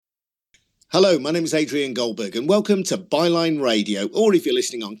Hello, my name is Adrian Goldberg and welcome to Byline Radio, or if you're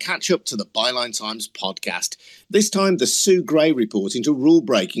listening on Catch Up, to the Byline Times podcast. This time, the Sue Gray report into rule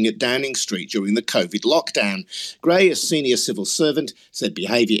breaking at Downing Street during the COVID lockdown. Gray, a senior civil servant, said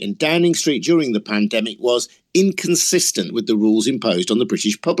behaviour in Downing Street during the pandemic was inconsistent with the rules imposed on the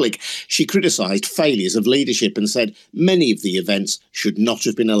British public. She criticised failures of leadership and said many of the events should not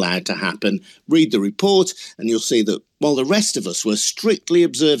have been allowed to happen. Read the report and you'll see that while the rest of us were strictly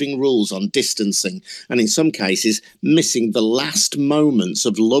observing rules on distancing and in some cases missing the last moments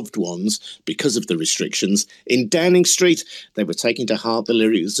of loved ones because of the restrictions, in Downing Street they were taking to heart the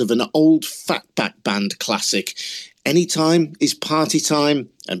lyrics of an old Fatback Band classic. Anytime is party time,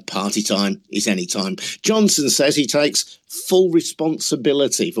 and party time is anytime. Johnson says he takes full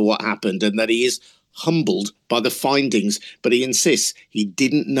responsibility for what happened and that he is humbled by the findings, but he insists he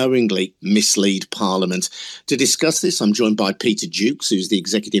didn't knowingly mislead Parliament. To discuss this, I'm joined by Peter Jukes, who's the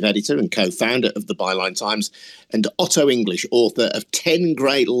executive editor and co-founder of the Byline Times, and Otto English, author of 10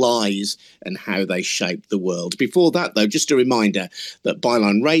 Great Lies and How They Shaped the World. Before that, though, just a reminder that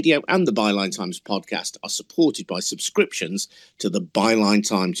Byline Radio and the Byline Times podcast are supported by subscriptions to the Byline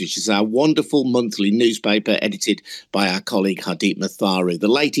Times, which is our wonderful monthly newspaper edited by our colleague Hardeep Matharu. The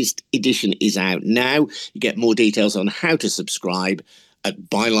latest edition is out now. You get more details on how to subscribe at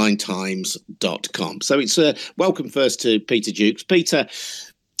bylinetimes.com. So it's welcome first to Peter Jukes. Peter,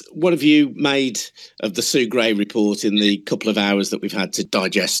 what have you made of the Sue Gray report in the couple of hours that we've had to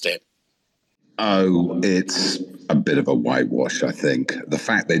digest it? Oh, it's a bit of a whitewash, I think. The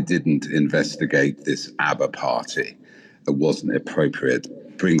fact they didn't investigate this ABBA party that wasn't appropriate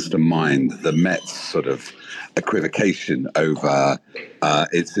brings to mind the Met's sort of equivocation over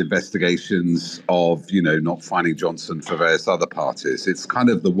its investigations of, not finding Johnson for various other parties. It's kind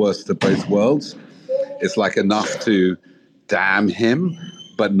of the worst of both worlds. It's like enough to damn him,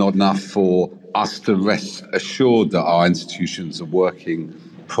 but not enough for us to rest assured that our institutions are working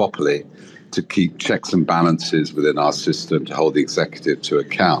properly to keep checks and balances within our system to hold the executive to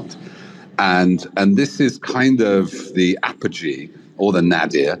account. And this is kind of the apogee or the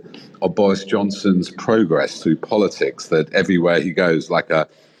nadir of Boris Johnson's progress through politics, that everywhere he goes, like a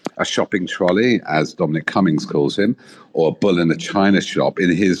shopping trolley, as Dominic Cummings calls him, or a bull in a china shop,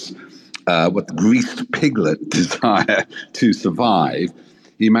 in his greased piglet desire to survive,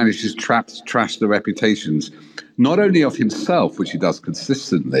 he manages to trash the reputations, not only of himself, which he does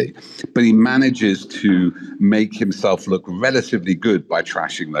consistently, but he manages to make himself look relatively good by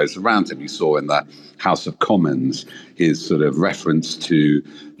trashing those around him. You saw in the House of Commons his sort of reference to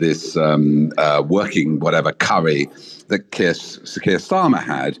this working whatever curry that Keir Starmer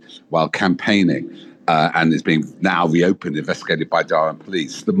had while campaigning, and is being now reopened, investigated by Durham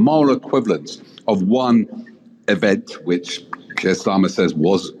police. The moral equivalence of one event which Keir Starmer says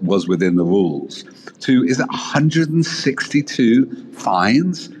was within the rules, to, is it 162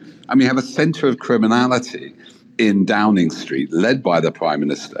 fines? I mean, you have a centre of criminality in Downing Street, led by the Prime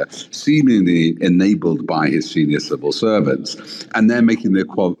Minister, seemingly enabled by his senior civil servants, and they're making the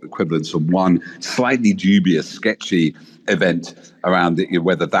equivalence of one slightly dubious, sketchy event around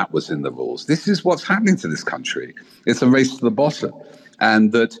whether that was in the rules. This is what's happening to this country. It's a race to the bottom.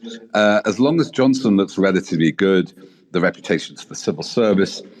 And that as long as Johnson looks relatively good, the reputations of the civil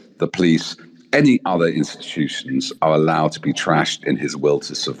service, the police, any other institutions are allowed to be trashed in his will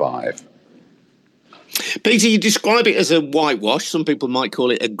to survive. Peter, you describe it as a whitewash. Some people might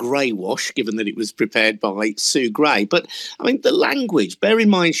call it a grey wash, given that it was prepared by Sue Gray. But, I mean, the language, bear in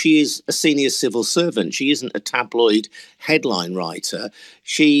mind she is a senior civil servant. She isn't a tabloid headline writer.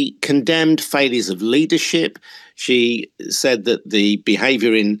 She condemned failures of leadership. She said that the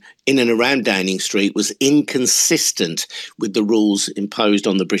behaviour in and around Downing Street was inconsistent with the rules imposed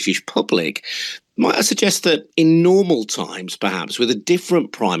on the British public. Might I suggest that in normal times, perhaps, with a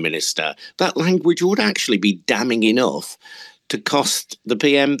different Prime Minister, that language would actually be damning enough to cost the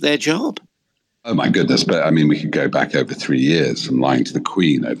PM their job? Oh, my goodness. But, I mean, we could go back over 3 years from lying to the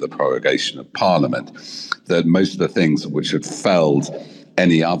Queen over the prorogation of Parliament, that most of the things which had felled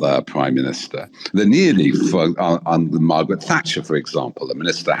any other Prime Minister, the nearly under Margaret Thatcher, for example, the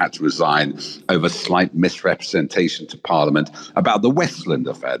minister had to resign over slight misrepresentation to Parliament about the Westland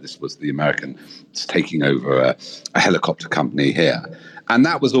affair. This was the Americans taking over a helicopter company here. And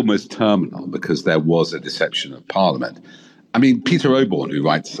that was almost terminal because there was a deception of Parliament. I mean, Peter Oborne, who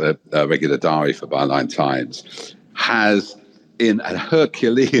writes a regular diary for Byline Times, has, in a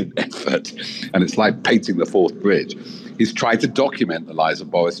Herculean effort, and it's like painting the Forth Bridge, he's tried to document the lies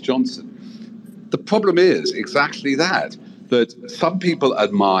of Boris Johnson. The problem is exactly that some people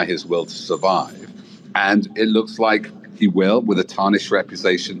admire his will to survive, and it looks like He will, with a tarnished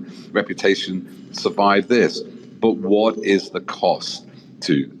reputation, survive this. But what is the cost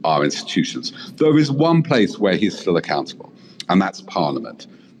to our institutions? There is one place where he's still accountable, and that's Parliament.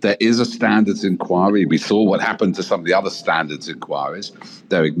 There is a standards inquiry. We saw what happened to some of the other standards inquiries.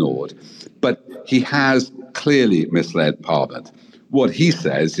 They're ignored. But he has clearly misled Parliament. What he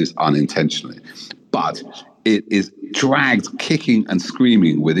says is unintentionally, but it is dragged kicking and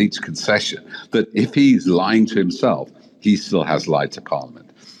screaming with each concession that if he's lying to himself, he still has lied to Parliament.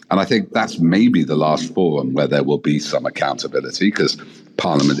 And I think that's maybe the last forum where there will be some accountability, because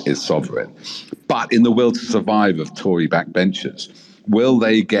Parliament is sovereign. But in the will to survive of Tory backbenchers, will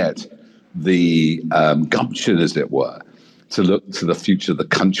they get the gumption, as it were, to look to the future of the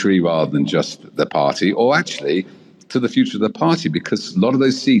country rather than just the party, or actually to the future of the party? Because a lot of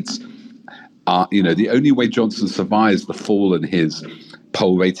those seats are, the only way Johnson survives the fall in his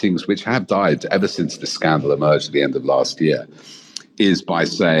poll ratings, which have dived ever since the scandal emerged at the end of last year, is by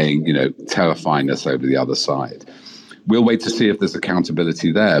saying, terrifying us over the other side. We'll wait to see if there's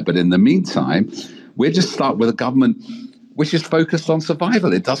accountability there. But in the meantime, we're just stuck with a government which is focused on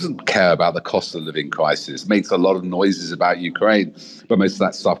survival. It doesn't care about the cost of living crisis, makes a lot of noises about Ukraine, but most of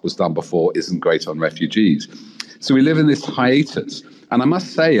that stuff was done before, isn't great on refugees. So we live in this hiatus, and I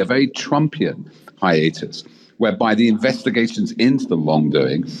must say a very Trumpian hiatus, whereby the investigations into the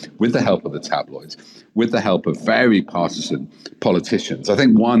wrongdoing, with the help of the tabloids, with the help of very partisan politicians. I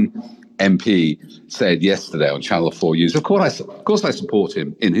think one MP said yesterday on Channel 4 News, of course I support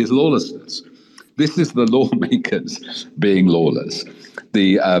him in his lawlessness. This is the lawmakers being lawless.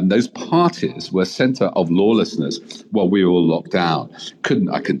 Those parties were centre of lawlessness while we were all locked down.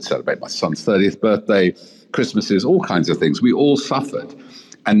 I couldn't celebrate my son's 30th birthday, Christmases, all kinds of things. We all suffered.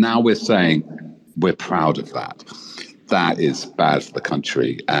 And now we're saying we're proud of that. That is bad for the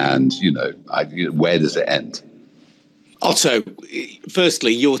country. And, where does it end? Otto,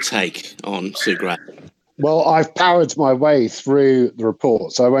 firstly, your take on Sue Gray. Well, I've powered my way through the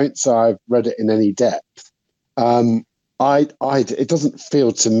report, so I won't say I've read it in any depth. It doesn't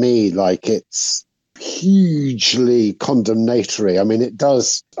feel to me like it's hugely condemnatory. I mean, it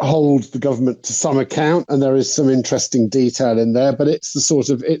does hold the government to some account, and there is some interesting detail in there, but it's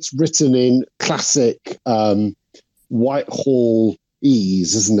it's written in classic Whitehall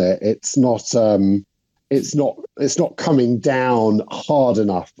ease, isn't it? It's not coming down hard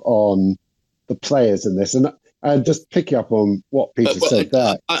enough on the players in this. And just picking up on what Peter said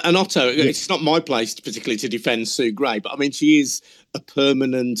there. And Otto, it's not my place particularly to defend Sue Gray, but I mean, she is a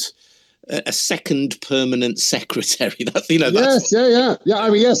second permanent secretary. Yes. I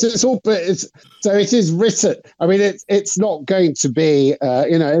mean, yes, it's all, but so it is written. I mean, it's not going to be,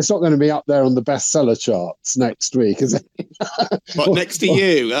 it's not going to be up there on the bestseller charts next week, is it? What, next to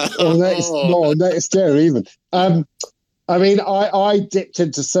you? or next year even. I mean, I dipped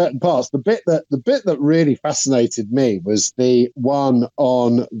into certain parts. The bit that really fascinated me was the one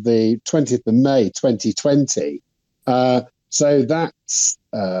on the 20th of May, 2020. So that's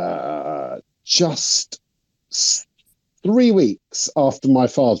just 3 weeks after my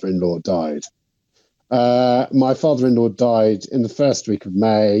father-in-law died. My father-in-law died in the first week of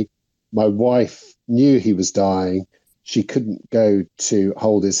May. My wife knew he was dying. She couldn't go to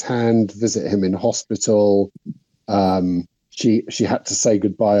hold his hand, visit him in hospital. She had to say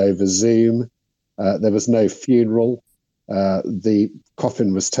goodbye over Zoom. There was no funeral. The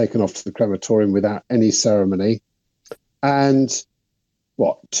coffin was taken off to the crematorium without any ceremony. And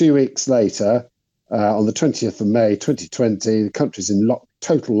 2 weeks later, on the 20th of May, 2020, the country's in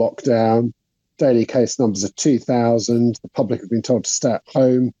total lockdown. Daily case numbers are 2,000. The public have been told to stay at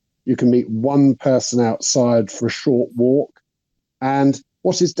home. You can meet one person outside for a short walk. And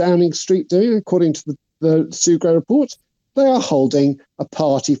what is Downing Street doing, according to the Sue Gray report? They are holding a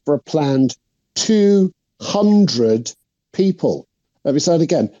party for a planned 200 people. Let me say it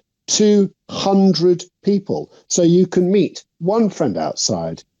again, 200 people. So you can meet one friend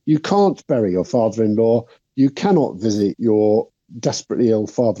outside. You can't bury your father-in-law. You cannot visit your desperately ill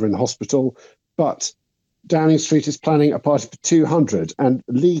father in hospital. But Downing Street is planning a party for 200. And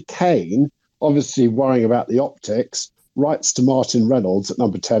Lee Kane, obviously worrying about the optics, writes to Martin Reynolds at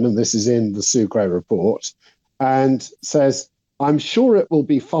Number 10, and this is in the Sue Gray report, and says, I'm sure it will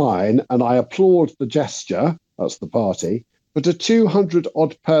be fine, and I applaud the gesture, that's the party, but a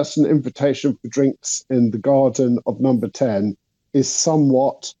 200-odd person invitation for drinks in the garden of Number 10 is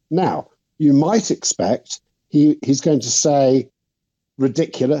somewhat... Now, you might expect he's going to say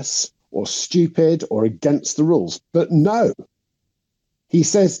ridiculous or stupid or against the rules, but no. He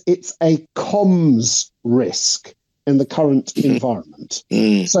says it's a comms risk in the current environment.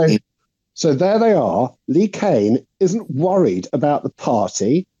 So So there they are. Lee Cain isn't worried about the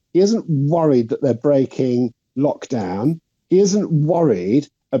party. He isn't worried that they're breaking lockdown. He isn't worried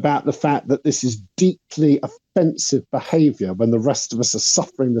about the fact that this is deeply offensive behaviour when the rest of us are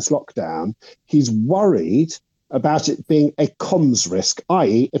suffering this lockdown. He's worried about it being a comms risk,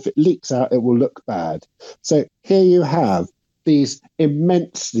 i.e., if it leaks out, it will look bad. So here you have these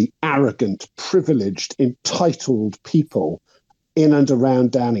immensely arrogant, privileged, entitled people in and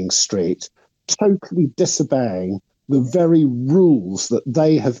around Downing Street, totally disobeying the very rules that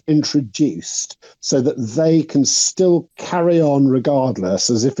they have introduced so that they can still carry on regardless,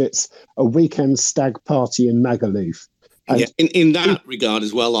 as if it's a weekend stag party in Magaluf. Yeah, in that regard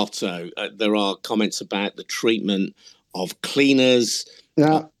as well, Otto, there are comments about the treatment of cleaners,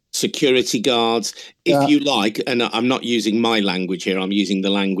 security guards, if you like, and I'm not using my language here, I'm using the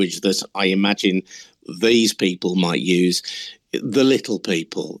language that I imagine these people might use, the little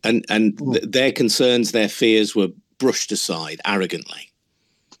people, and their concerns, their fears were brushed aside arrogantly.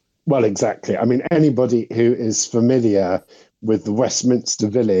 Well, exactly. I mean, anybody who is familiar with the Westminster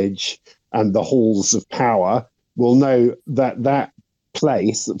Village and the halls of power will know that that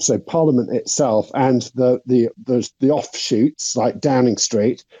place, so Parliament itself and the offshoots like Downing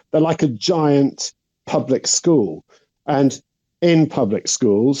Street, they're like a giant public school. And in public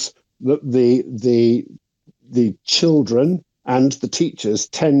schools, the children and the teachers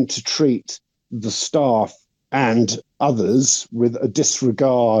tend to treat the staff and others with a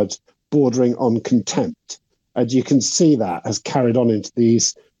disregard bordering on contempt. And you can see that has carried on into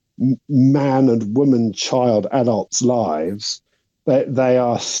these man and woman, child, adults' lives. They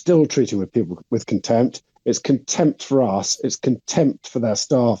are still treating with people with contempt. It's contempt for us. It's contempt for their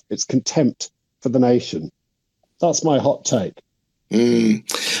staff. It's contempt for the nation. That's my hot take.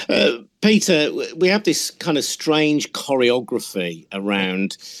 Peter, we have this kind of strange choreography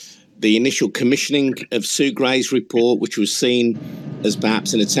around the initial commissioning of Sue Gray's report, which was seen as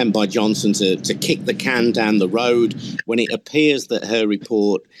perhaps an attempt by Johnson to kick the can down the road, when it appears that her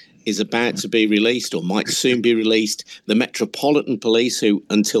report is about to be released or might soon be released. The Metropolitan Police, who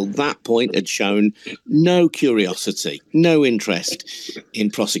until that point had shown no curiosity, no interest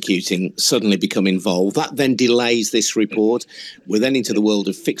in prosecuting, suddenly become involved. That then delays this report. We're then into the world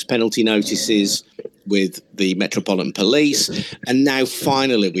of fixed penalty notices with the Metropolitan Police. And now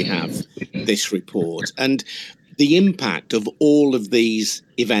finally we have this report. And the impact of all of these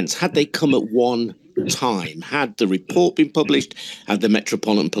events, had they come at one time, had the report been published, had the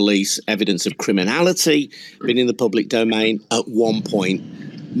Metropolitan Police evidence of criminality been in the public domain at one point,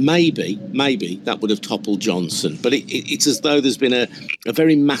 maybe that would have toppled Johnson. But it's as though there's been a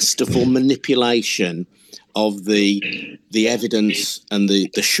very masterful manipulation of the evidence and the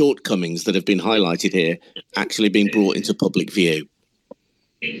shortcomings that have been highlighted here actually being brought into public view.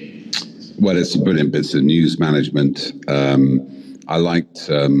 Well, it's a brilliant bit of news management. I liked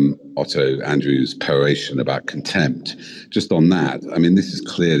Otto Andrews' peroration about contempt. Just on that, I mean, this is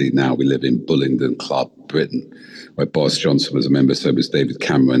clearly now we live in Bullingdon Club, Britain, where Boris Johnson was a member, so was David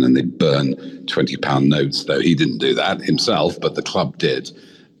Cameron, and they burn £20 notes, though he didn't do that himself, but the club did,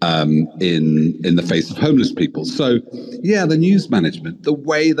 in the face of homeless people. So, yeah, the news management, the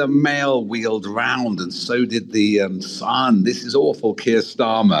way the Mail wheeled round, and so did the Sun. This is awful, Keir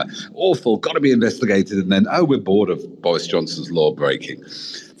Starmer. Awful, got to be investigated. And then, we're bored of Boris Johnson's law breaking.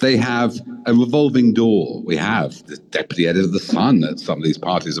 They have a revolving door. We have the deputy editor of the Sun at some of these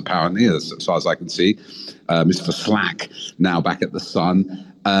parties, apparently, as far as I can see. Mr. Slack, now back at the Sun.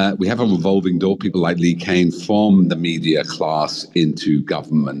 We have a revolving door, people like Lee Cain from the media class into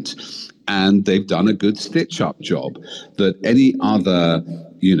government. And they've done a good stitch-up job that any other,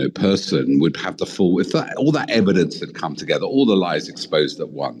 person would have the full, if all that evidence had come together, all the lies exposed at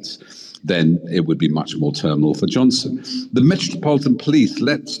once, then it would be much more terminal for Johnson. The Metropolitan Police,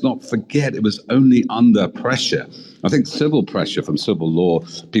 let's not forget, it was only under pressure. I think civil pressure from civil law,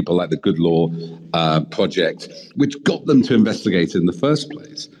 people like the Good Law Project, which got them to investigate in the first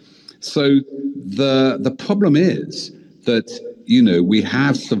place. So the problem is that, we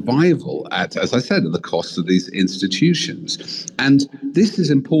have survival at, as I said, at the cost of these institutions. And this is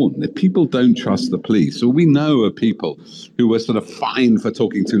important. If people don't trust the police, or we know of people who were sort of fined for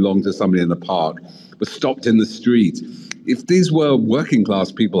talking too long to somebody in the park, were stopped in the street. If these were working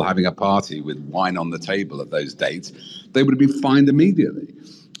class people having a party with wine on the table at those dates, they would have been fined immediately.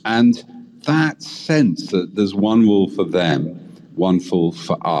 And that sense that there's one rule for them, one rule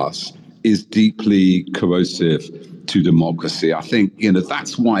for us, is deeply corrosive to democracy. I think,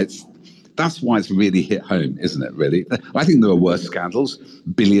 that's why it's really hit home, isn't it, really? I think there are worse scandals,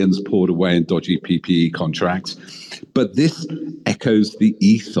 billions poured away in dodgy PPE contracts, but this echoes the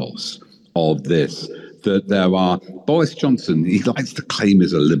ethos of this, that there are, Boris Johnson, he likes to claim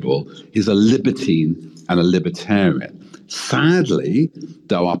he's a liberal, he's a libertine and a libertarian. Sadly,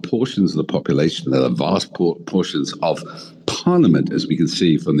 there are portions of the population, there are vast portions of Parliament, as we can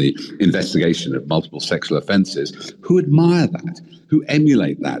see from the investigation of multiple sexual offences, who admire that, who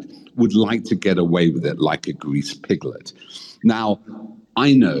emulate that, would like to get away with it like a greased piglet. Now,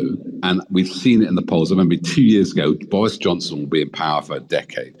 I know, and we've seen it in the polls, I remember 2 years ago, Boris Johnson will be in power for a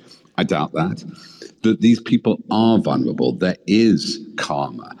decade. I doubt that these people are vulnerable. There is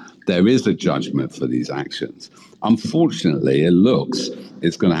karma. There is a judgment for these actions. Unfortunately, it looks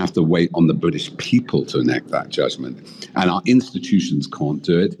it's going to have to wait on the British people to enact that judgment. And our institutions can't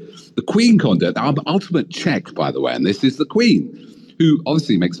do it. The Queen can't do it. Our ultimate check, by the way, and this is the Queen, who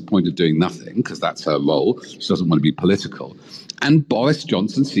obviously makes a point of doing nothing because that's her role. She doesn't want to be political. And Boris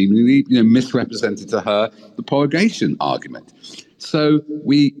Johnson seemingly misrepresented to her the prorogation argument. So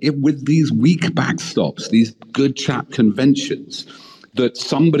with these weak backstops, these good chap conventions, that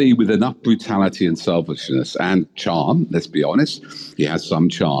somebody with enough brutality and selfishness and charm, let's be honest, he has some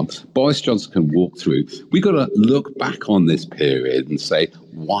charm, Boris Johnson can walk through. We've got to look back on this period and say,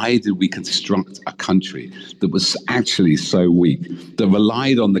 why did we construct a country that was actually so weak, that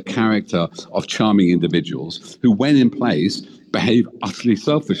relied on the character of charming individuals who, when in place, behave utterly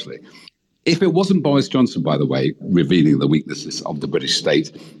selfishly? If it wasn't Boris Johnson, by the way, revealing the weaknesses of the British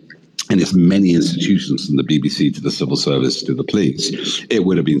state and its many institutions, from the BBC to the civil service to the police, it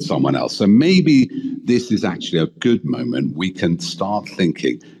would have been someone else. So maybe this is actually a good moment. We can start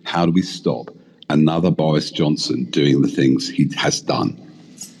thinking, how do we stop another Boris Johnson doing the things he has done?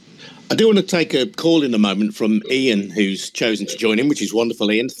 I do want to take a call in a moment from Ian, who's chosen to join in, which is wonderful,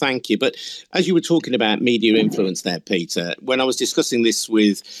 Ian. Thank you. But as you were talking about media influence there, Peter, when I was discussing this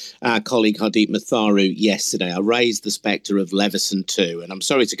with our colleague Hardeep Matharu yesterday, I raised the spectre of Leveson 2. And I'm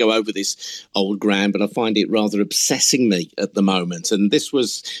sorry to go over this old ground, but I find it rather obsessing me at the moment. And this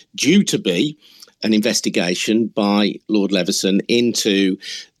was due to be an investigation by Lord Leveson into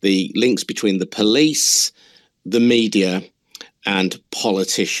the links between the police, the media, and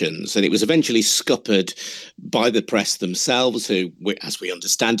politicians. And it was eventually scuppered by the press themselves, who, as we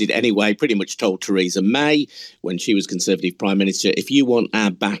understand it anyway, pretty much told Theresa May, when she was Conservative Prime Minister, if you want our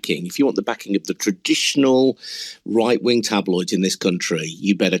backing, if you want the backing of the traditional right-wing tabloids in this country,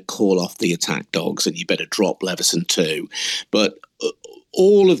 you better call off the attack dogs and you better drop Leveson 2. But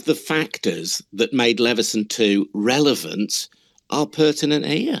all of the factors that made Leveson 2 relevant are pertinent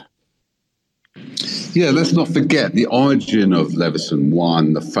here. Yeah, let's not forget the origin of Leveson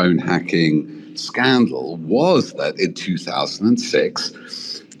 1, the phone hacking scandal, was that in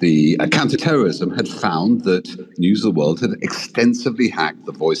 2006, the counterterrorism had found that News of the World had extensively hacked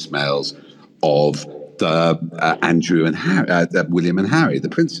the voicemails of Andrew and Harry, William and Harry, the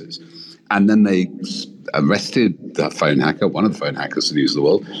princes. And then they arrested the phone hacker, one of the phone hackers to News of the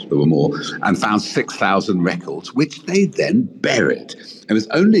World, there were more, and found 6,000 records, which they then buried. It was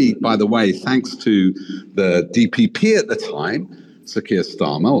only, by the way, thanks to the DPP at the time, Sir Keir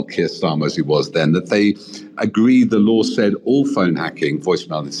Starmer, or Keir Starmer as he was then, that they agreed the law said all phone hacking,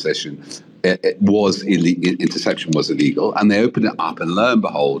 voicemail interception, interception was illegal, and they opened it up, and lo and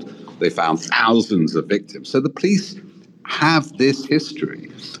behold, they found thousands of victims. So the police have this history.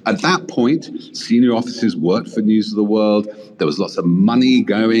 At that point, senior officers worked for News of the World. There was lots of money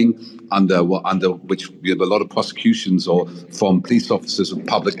going under which we have a lot of prosecutions or from police officers and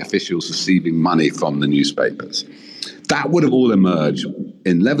public officials receiving money from the newspapers. That would have all emerged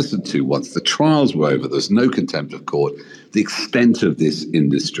in Leveson 2 once the trials were over. There was no contempt of court. The extent of this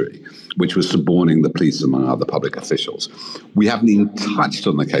industry, which was suborning the police among other public officials. We haven't even touched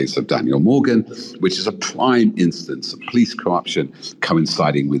on the case of Daniel Morgan, which is a prime instance of police corruption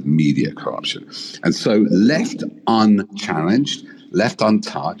coinciding with media corruption. And so left unchallenged, left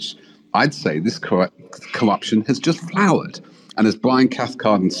untouched, I'd say this corruption has just flowered. And as Brian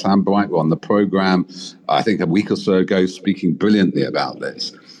Cathcart and Sam Bright were on the programme, I think a week or so ago, speaking brilliantly about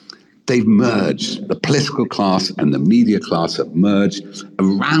this, they've merged, the political class and the media class have merged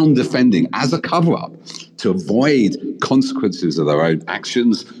around defending as a cover-up to avoid consequences of their own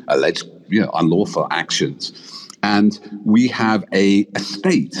actions, alleged unlawful actions. And we have a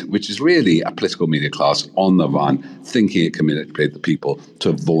state, which is really a political media class on the run, thinking it can manipulate the people to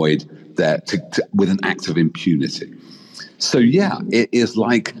avoid with an act of impunity. So, yeah, it is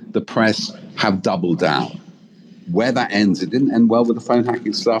like the press have doubled down. Where that ends, it didn't end well with the phone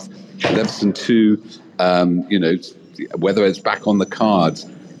hacking stuff. Leveson 2, whether it's back on the cards,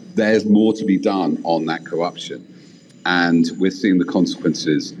 there's more to be done on that corruption. And we're seeing the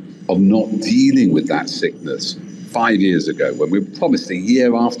consequences of not dealing with that sickness 5 years ago, when we were promised a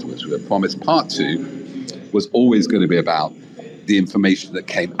year afterwards, we were promised part two was always going to be about the information that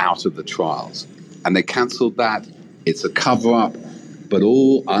came out of the trials. And they cancelled that. It's a cover-up, but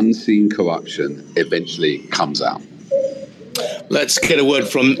all unseen corruption eventually comes out. Let's get a word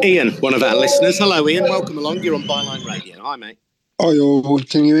from Ian, one of our listeners. Hello, Ian. Welcome along. You're on Byline Radio. Hi, mate. Hi, all.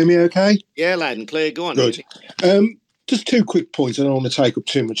 Can you hear me okay? Yeah, loud and clear. Go on. Good. Just 2 quick points. I don't want to take up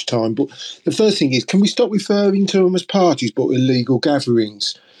too much time, but the first thing is, can we stop referring to them as parties but illegal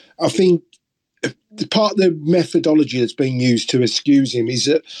gatherings? I think the part of the methodology that's being used to excuse him is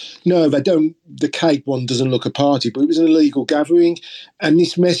that, no, the Cape one doesn't look a party, but it was an illegal gathering. And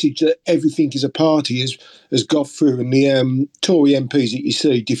this message that everything is a party has got through. And the Tory MPs that you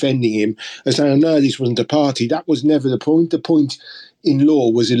see defending him are saying, no, this wasn't a party. That was never the point. The point in law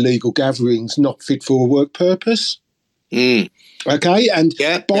was illegal gatherings not fit for a work purpose. Okay, and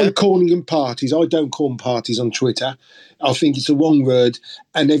calling them parties, I don't call them parties on Twitter. I think it's a wrong word,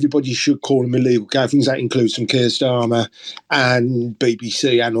 and everybody should call them illegal gatherings. That includes some Keir Starmer and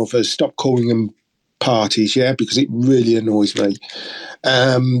BBC and others. Stop calling them parties, because it really annoys me.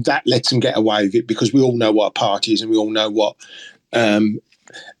 That lets them get away with it because we all know what a party is and we all know what the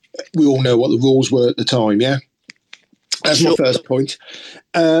rules were at the time. That's my first point.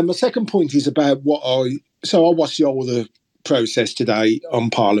 My second point is about I watched the whole of the process today on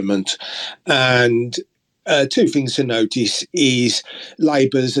Parliament, and 2 things to notice is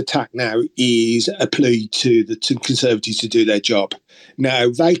Labour's attack now is a plea to the Conservatives to do their job. Now,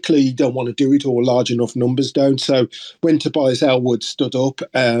 they clearly don't want to do it, or large enough numbers don't. So when Tobias Ellwood stood up,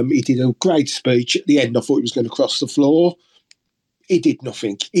 he did a great speech. At the end, I thought he was going to cross the floor. He did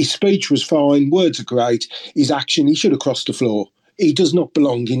nothing. His speech was fine. Words are great. His action, he should have crossed the floor. He does not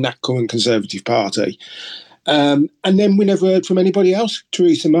belong in that current Conservative Party. And then we never heard from anybody else.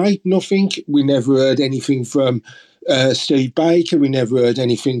 Theresa May, nothing. We never heard anything from Steve Baker. We never heard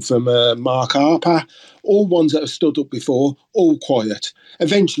anything from Mark Harper. All ones that have stood up before, all quiet.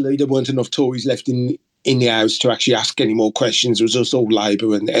 Eventually, there weren't enough Tories left in the House to actually ask any more questions. It was just all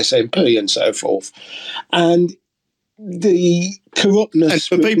Labour and SNP and so forth. And the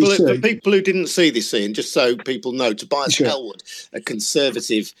corruptness. And for people who didn't see this scene, just so people know, Tobias Ellwood, a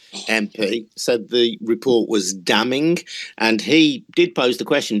Conservative MP, said the report was damning, and he did pose the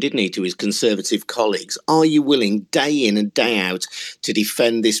question, didn't he, to his Conservative colleagues: are you willing, day in and day out, to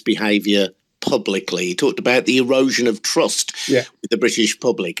defend this behaviour publicly? He talked about the erosion of trust with the British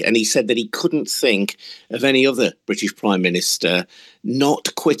public, and he said that he couldn't think of any other British Prime Minister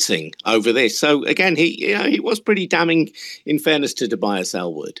not quitting over this. So again, he was pretty damning, in fairness to Tobias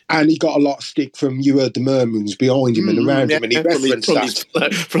Ellwood. And he got a lot of stick from, you heard the murmurings behind him and around him, and he referenced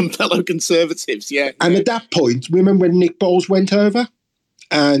that. From fellow Conservatives, And at that point, remember when Nick Boles went over?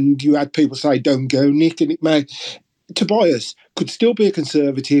 And you had people say, don't go, Nick, and it may... Tobias could still be a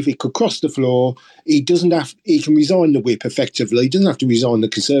Conservative. He could cross the floor. He can resign the whip effectively. He doesn't have to resign the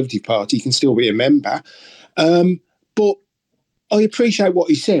Conservative Party. He can still be a member. But I appreciate what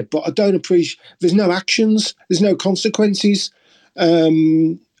he said, but I don't appreciate... There's no actions. There's no consequences. Where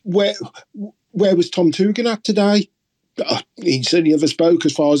was Tom Tugendhat at today? He certainly never spoke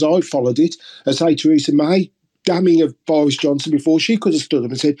as far as I followed it. I say Theresa May, damning of Boris Johnson before, she could have stood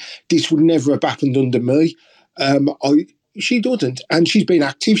up and said, this would never have happened under me. She doesn't, and she's been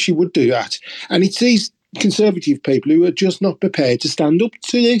active. She would do that. And it's these Conservative people who are just not prepared to stand up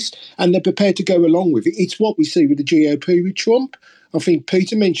to this, and they're prepared to go along with it. It's what we see with the GOP with Trump. I think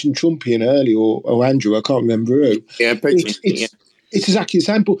Peter mentioned Trumpian earlier, or Andrew, I can't remember who. Yeah, it's exactly the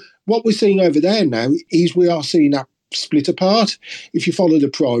same. But what we're seeing over there now is we are seeing that split apart. If you follow the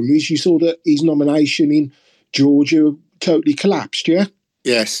primaries, you saw that his nomination in Georgia totally collapsed,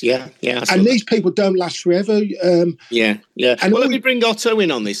 Yes, and these people don't last forever. And let me bring Otto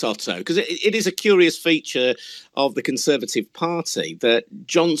in on this, Otto, because it is a curious feature of the Conservative Party that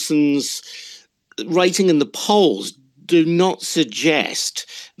Johnson's rating in the polls do not suggest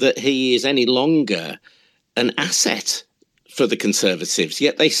that he is any longer an asset for the Conservatives,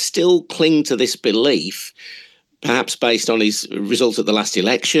 yet they still cling to this belief, perhaps based on his result at the last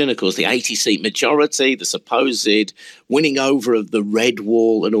election, of course, the 80-seat majority, the supposed winning over of the red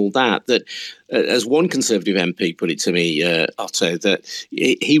wall and all that, as one Conservative MP put it to me, Otto, that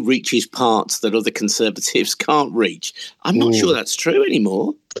he reaches parts that other Conservatives can't reach. I'm not sure that's true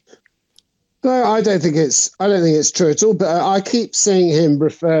anymore. No, I don't think it's true at all. But I keep seeing him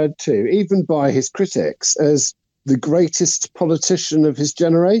referred to, even by his critics, as the greatest politician of his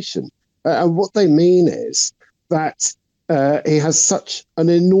generation. And what they mean is that he has such an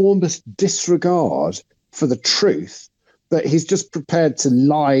enormous disregard for the truth that he's just prepared to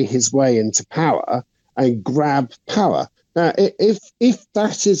lie his way into power and grab power. Now, if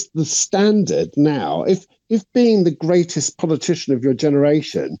that is the standard now, if being the greatest politician of your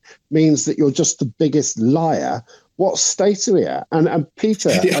generation means that you're just the biggest liar, what state are we at? And Peter,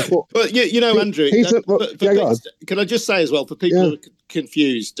 yeah. I thought, but Andrew, Peter, can I just say as well, for people who are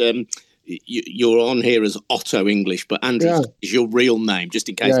confused, you're on here as Otto English, but Andrew is your real name, just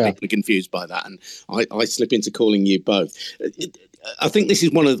in case people are confused by that. And I slip into calling you both. I think this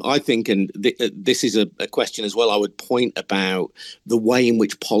is this is a question as well I would point about the way in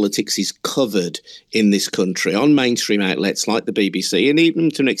which politics is covered in this country on mainstream outlets like the BBC and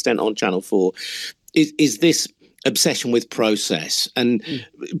even to an extent on Channel 4, is this obsession with process. And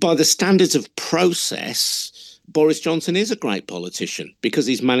by the standards of process, Boris Johnson is a great politician because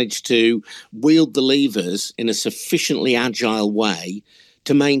he's managed to wield the levers in a sufficiently agile way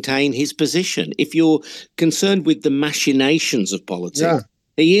to maintain his position. If you're concerned with the machinations of politics,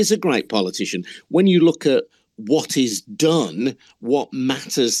 he is a great politician. When you look at what is done, what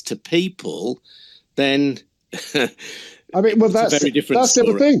matters to people, then I mean, well, that's a very different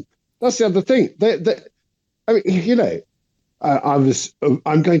story. That's the other thing. I mean, you know,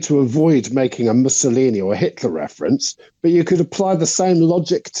 I'm going to avoid making a Mussolini or a Hitler reference, but you could apply the same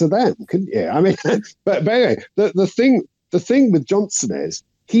logic to them, couldn't you? I mean, but anyway, the thing with Johnson is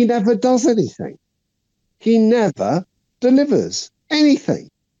he never does anything. He never delivers anything.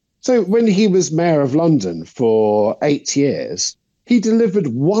 So when he was mayor of London for 8 years, he delivered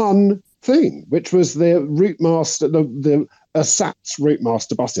one thing, which was the route master, the SAP's route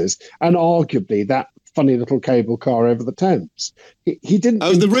master buses, and arguably that funny little cable car over the Thames. He didn't.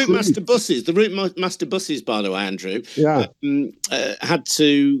 Oh, the route master buses. The route master buses, by the way, Andrew. Yeah, had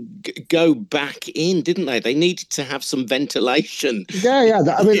to go back in, didn't they? They needed to have some ventilation. Yeah.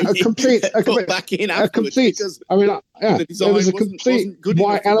 I mean, a complete back in afterwards. There was a complete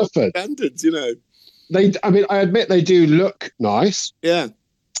white elephant. Standards, you know. I admit they do look nice. Yeah.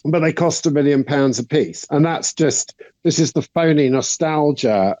 But they cost £1 million a piece. And this is the phony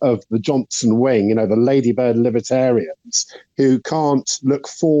nostalgia of the Johnson wing, you know, the Ladybird libertarians who can't look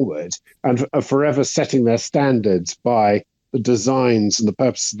forward and are forever setting their standards by the designs and the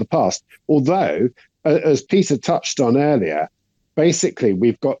purposes of the past. Although, as Peter touched on earlier, basically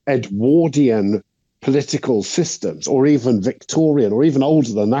we've got Edwardian political systems, or even Victorian, or even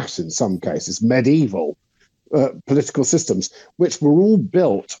older than that in some cases, medieval political systems, which were all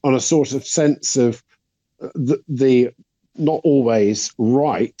built on a sort of sense of the not always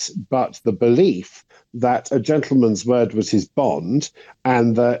right, but the belief that a gentleman's word was his bond,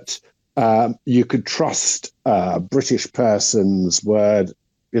 and that you could trust a British person's word,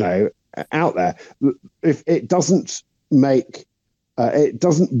 you know, out there. If it doesn't work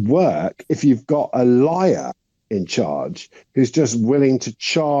if you've got a liar in charge who's just willing to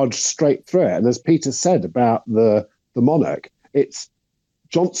charge straight through it. And as Peter said about the monarch,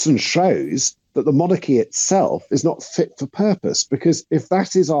 Johnson shows that the monarchy itself is not fit for purpose, because if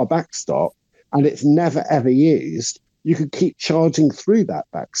that is our backstop and it's never ever used, you could keep charging through that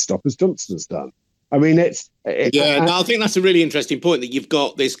backstop as Johnson has done. I mean, I think that's a really interesting point, that you've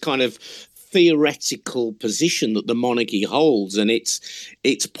got this kind of theoretical position that the monarchy holds, and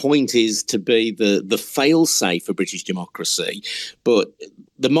its point is to be the fail-safe for British democracy. But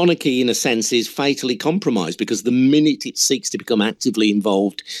the monarchy, in a sense, is fatally compromised, because the minute it seeks to become actively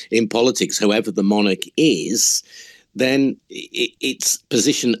involved in politics, whoever the monarch is, then its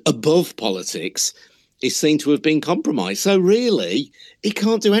position above politics is seen to have been compromised. So really, it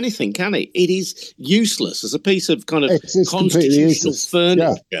can't do anything, can it? It is useless as a piece of kind of constitutional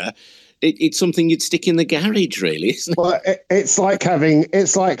furniture. Yeah. It's something you'd stick in the garage, really, isn't it? Well, it's like having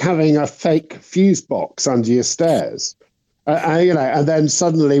a fake fuse box under your stairs, you know. And then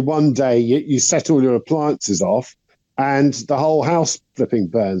suddenly one day you set all your appliances off, and the whole house flipping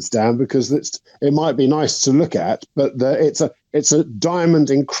burns down, because it might be nice to look at, but it's a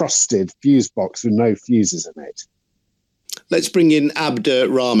diamond encrusted fuse box with no fuses in it. Let's bring in Abdur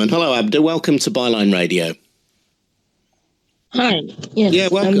Rahman. Hello, Abdur. Welcome to Byline Radio. Hi. Yes. Yeah,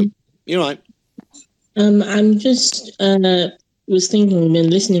 welcome. You're right. I'm just was thinking,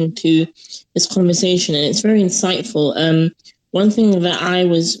 been listening to this conversation, and it's very insightful. One thing that I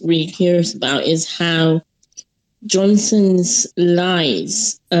was really curious about is how Johnson's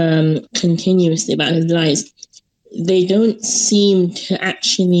lies, continuously about his lies, they don't seem to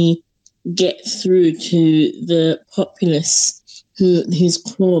actually get through to the populace whose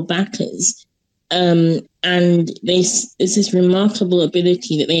core backers. And it's this remarkable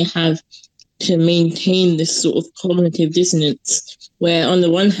ability that they have to maintain this sort of cognitive dissonance, where on the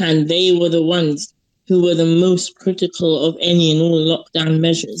one hand, they were the ones who were the most critical of any and all lockdown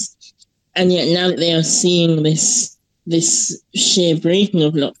measures. And yet now that they are seeing this sheer breaking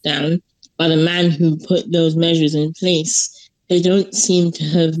of lockdown by the man who put those measures in place, they don't seem to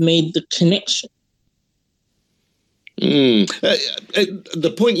have made the connection.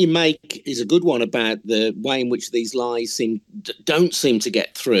 The point you make is a good one about the way in which these lies don't seem to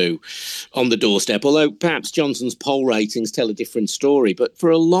get through on the doorstep, although perhaps Johnson's poll ratings tell a different story. But for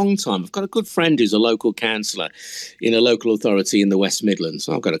a long time, I've got a good friend who's a local councillor in a local authority in the West Midlands.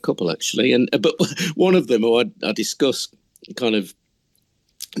 I've got a couple, actually. But one of them, who I discuss kind of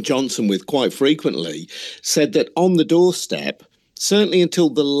Johnson with quite frequently, said that on the doorstep, certainly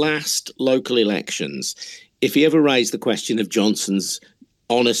until the last local elections, if he ever raised the question of Johnson's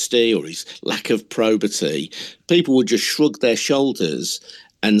honesty or his lack of probity, people would just shrug their shoulders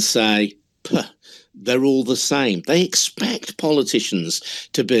and say, they're all the same. They expect politicians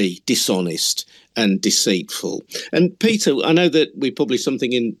to be dishonest and deceitful. And Peter, I know that we published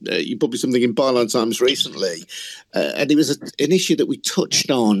something in you published something in Byline Times recently, and it was an issue that we touched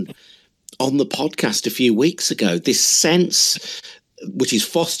on the podcast a few weeks ago. This sense, which is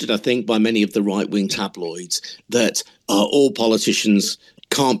fostered, I think, by many of the right-wing tabloids, that all politicians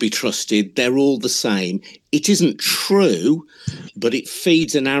can't be trusted, they're all the same. It isn't true, but it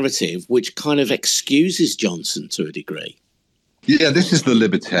feeds a narrative which kind of excuses Johnson to a degree. Yeah, this is the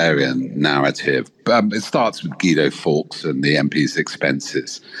libertarian narrative. It starts with Guido Fawkes and the MP's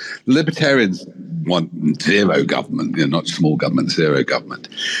expenses. Libertarians want zero government, not small government, zero government.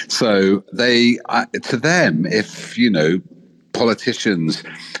 So they, to them, if, politicians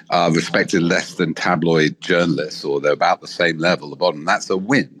are respected less than tabloid journalists, or they're about the same level, the bottom, that's a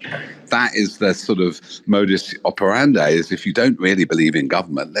win. That is their sort of modus operandi, is if you don't really believe in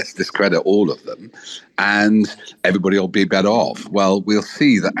government, let's discredit all of them and everybody will be better off. Well, we'll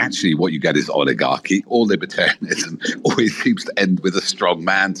see that actually what you get is oligarchy. All libertarianism always seems to end with a strong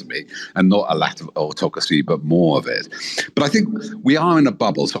man to me, and not a lack of autocracy, but more of it. But I think we are in a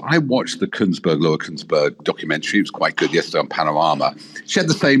bubble. So I watched the Laura Kuenssberg documentary. It was quite good yesterday on Panorama. She had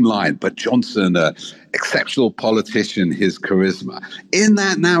the same line, but Johnson, exceptional politician, his charisma. In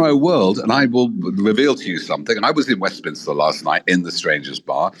that narrow world, and I will reveal to you something, I was in Westminster last night in the Strangers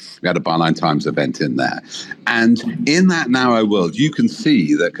Bar. We had a Byline Times event in there. And in that narrow world, you can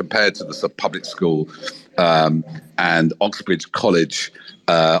see that compared to the public school and Oxbridge College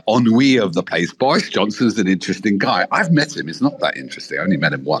ennui of the place, Boris Johnson's an interesting guy. I've met him. He's not that interesting. I only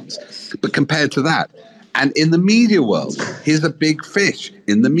met him once. But compared to that, and in the media world, here's a big fish.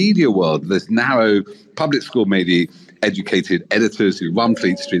 In the media world, there's narrow public school maybe educated editors who run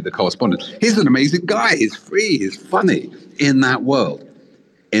Fleet Street, the correspondent. He's an amazing guy. He's free. He's funny. In that world.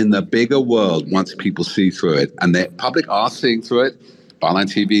 In the bigger world, once people see through it, and the public are seeing through it, Byline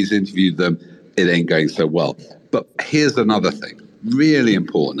TV's interviewed them, it ain't going so well. But here's another thing, really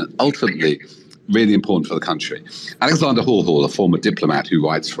important, and ultimately really important for the country. Alexandra Hall, a former diplomat who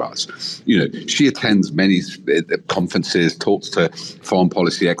writes for us, she attends many conferences, talks to foreign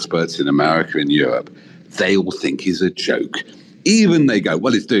policy experts in America and Europe. They all think he's a joke. Even they go,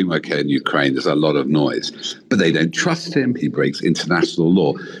 well, he's doing okay in Ukraine. There's a lot of noise. But they don't trust him. He breaks international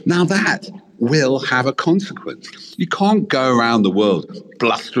law. Now that will have a consequence. You can't go around the world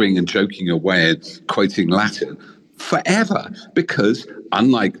blustering and joking away and quoting Latin forever, because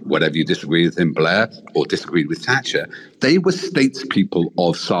unlike whatever you disagree with him, Blair, or disagreed with Thatcher, they were statespeople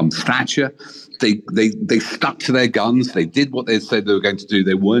of some stature. They stuck to their guns. They did what they said they were going to do.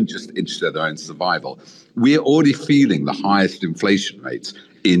 They weren't just interested in their own survival. We're already feeling the highest inflation rates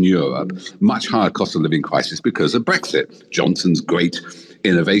in Europe, much higher cost of living crisis because of Brexit. Johnson's great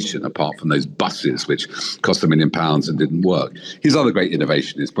innovation, apart from those buses, which cost £1 million and didn't work. His other great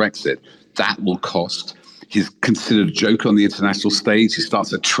innovation is Brexit. That will cost. He's considered a joke on the international stage. He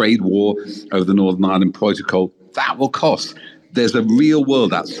starts a trade war over the Northern Ireland Protocol. That will cost. There's a real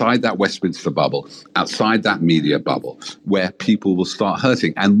world outside that Westminster bubble, outside that media bubble, where people will start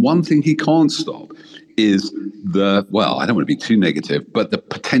hurting. And one thing he can't stop is I don't want to be too negative, but the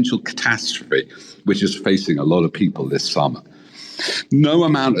potential catastrophe which is facing a lot of people this summer. No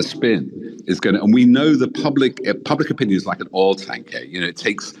amount of spin is going to, and we know the public opinion is like an oil tanker. It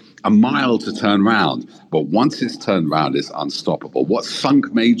takes a mile to turn round, but once it's turned round, it's unstoppable. What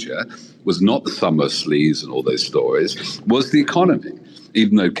sunk major was not the summer of sleaze and all those stories, was the economy,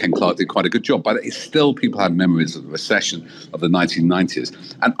 even though Ken Clarke did quite a good job. But it's still, people have memories of the recession of the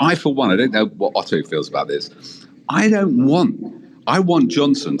 1990s. And I, for one, I don't know what Otto feels about this. I want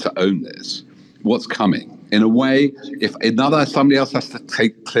Johnson to own this, what's coming. In a way, if somebody else has to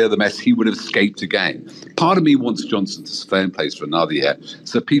clear the mess, he would have escaped again. Part of me wants Johnson to stay in place for another year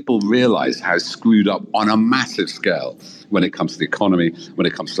so people realise how screwed up on a massive scale when it comes to the economy, when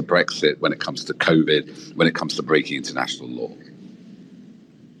it comes to Brexit, when it comes to COVID, when it comes to breaking international law.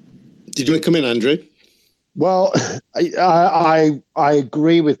 Did you want to come in, Andrew? Well, I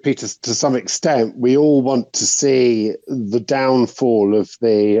agree with Peter to some extent. We all want to see the downfall of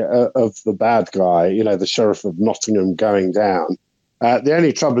the bad guy, the Sheriff of Nottingham going down. The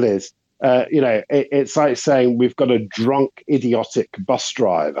only trouble is, it's like saying we've got a drunk, idiotic bus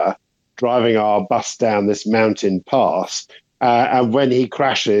driver driving our bus down this mountain pass, and when he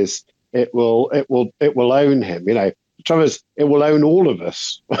crashes, it will own him. The trouble is, it will own all of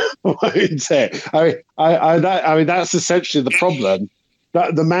us, won't it? I mean, that's essentially the problem.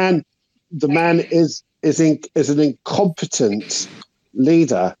 That the man is an incompetent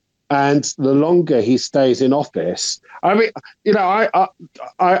leader, and the longer he stays in office, I mean,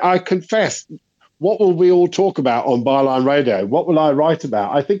 I confess, what will we all talk about on Byline Radio? What will I write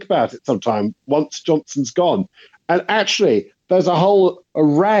about? I think about it sometime once Johnson's gone, and actually, there's a whole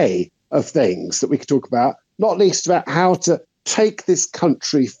array of things that we could talk about. Not least about how to take this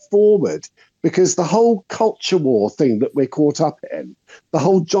country forward, because the whole culture war thing that we're caught up in, the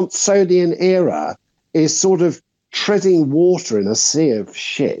whole Johnsonian era, is sort of treading water in a sea of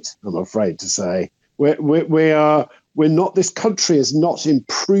shit, I'm afraid to say. We're not, this country is not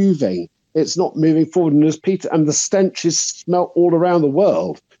improving. It's not moving forward. And the stench is smelt all around the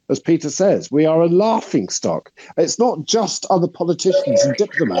world. As Peter says, we are a laughing stock. It's not just other politicians and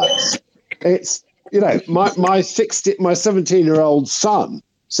diplomats. It's, my 17-year-old son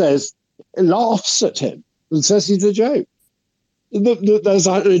laughs at him and says he's a joke. There's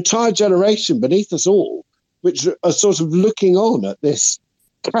an entire generation beneath us all which are sort of looking on at this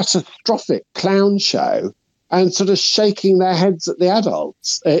catastrophic clown show and sort of shaking their heads at the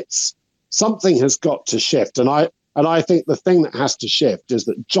adults. It's something has got to shift, and I think the thing that has to shift is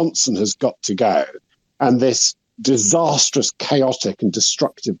that Johnson has got to go, and this disastrous, chaotic, and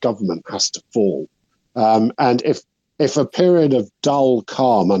destructive government has to fall. And if a period of dull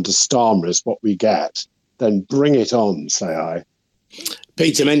calm under Starmer is what we get, then bring it on, say I.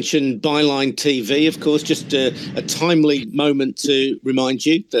 Peter mentioned Byline TV, of course, just a timely moment to remind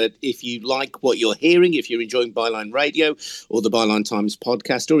you that if you like what you're hearing, if you're enjoying Byline Radio or the Byline Times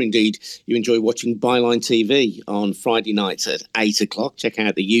podcast, or indeed you enjoy watching Byline TV on Friday nights at 8 o'clock, check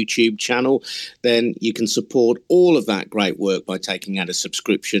out the YouTube channel, then you can support all of that great work by taking out a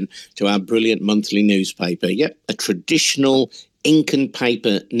subscription to our brilliant monthly newspaper. Yep, a traditional ink and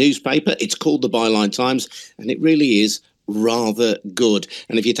paper newspaper. It's called the Byline Times, and it really is rather good.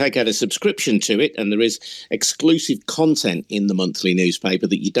 And if you take out a subscription to it, and there is exclusive content in the monthly newspaper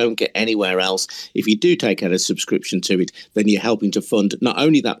that you don't get anywhere else, if you do take out a subscription to it, then you're helping to fund not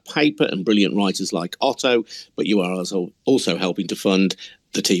only that paper and brilliant writers like Otto, but you are also helping to fund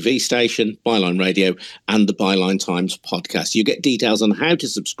the TV station, Byline Radio, and the Byline Times podcast. You get details on how to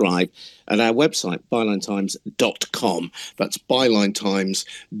subscribe at our website, bylinetimes.com. That's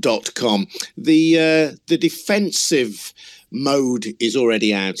bylinetimes.com. The defensive mode is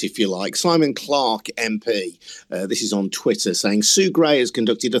already out, if you like. Simon Clarke MP, this is on Twitter, saying Sue Gray has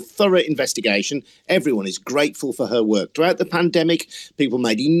conducted a thorough investigation. Everyone is grateful for her work. Throughout the pandemic, people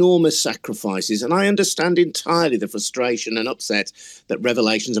made enormous sacrifices, and I understand entirely the frustration and upset that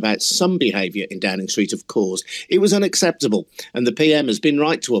revelations about some behaviour in Downing Street have caused. It was unacceptable, and the PM has been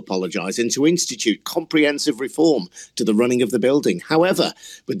right to apologise and to institute comprehensive reform to the running of the building. However,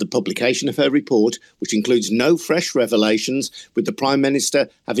 with the publication of her report, which includes no fresh revelations, with the Prime Minister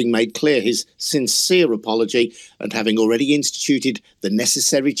having made clear his sincere apology and having already instituted the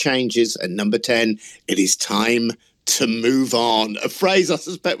necessary changes, and number 10, it is time to move on. A phrase I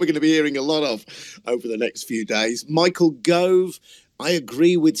suspect we're going to be hearing a lot of over the next few days. Michael Gove, I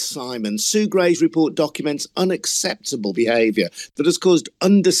agree with Simon. Sue Gray's report documents unacceptable behaviour that has caused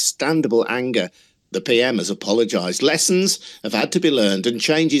understandable anger. The PM has apologised. Lessons have had to be learned and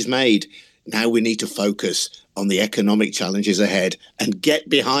changes made. Now we need to focus on the economic challenges ahead and get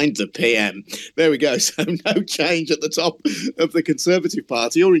behind the PM. There we go. So no change at the top of the Conservative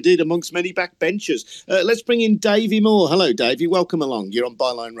Party, or indeed amongst many backbenchers. Let's bring in Davey Moore. Hello, Davey. Welcome along. You're on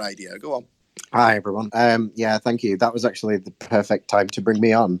Byline Radio. Go on. Hi, everyone. Yeah, thank you. That was actually the perfect time to bring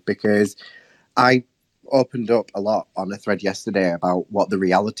me on, because I opened up a lot on a thread yesterday about what the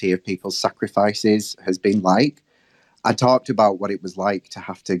reality of people's sacrifices has been like. I talked about what it was like to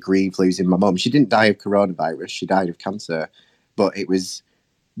have to grieve losing my mum. She didn't die of coronavirus. She died of cancer, but it was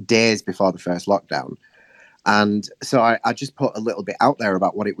days before the first lockdown. And so I just put a little bit out there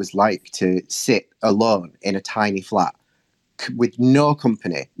about what it was like to sit alone in a tiny flat with no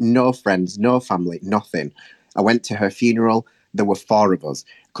company, no friends, no family, nothing. I went to her funeral. There were 4 of us.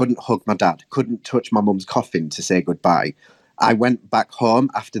 Couldn't hug my dad, couldn't touch my mum's coffin to say goodbye. I went back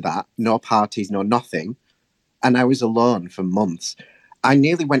home after that, no parties, no nothing. And I was alone for months. I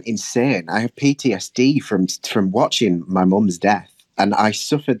nearly went insane. I have PTSD from watching my mum's death. And I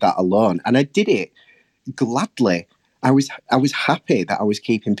suffered that alone. And I did it gladly. I was happy that I was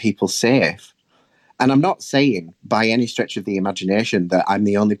keeping people safe. And I'm not saying by any stretch of the imagination that I'm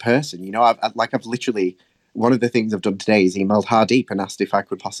the only person. You know, I've literally, one of the things I've done today is emailed Hardeep and asked if I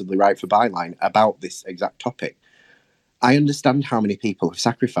could possibly write for Byline about this exact topic. I understand how many people have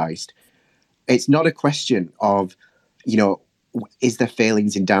sacrificed. It's not a question of, you know, is there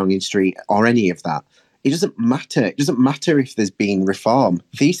failings in Downing Street or any of that. It doesn't matter. It doesn't matter if there's been reform.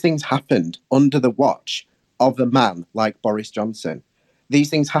 These things happened under the watch of a man like Boris Johnson. These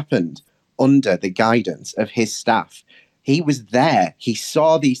things happened under the guidance of his staff. He was there. He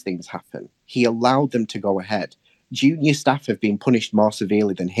saw these things happen. He allowed them to go ahead. Junior staff have been punished more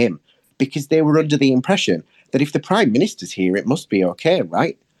severely than him because they were under the impression that if the Prime Minister's here, it must be okay,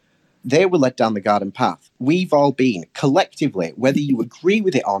 right? They were led down the garden path. We've all been, collectively, whether you agree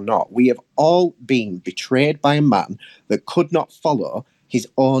with it or not, we have all been betrayed by a man that could not follow his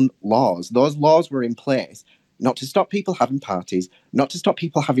own laws. Those laws were in place not to stop people having parties, not to stop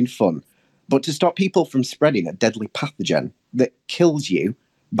people having fun, but to stop people from spreading a deadly pathogen that kills you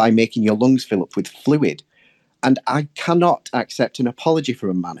by making your lungs fill up with fluid. And I cannot accept an apology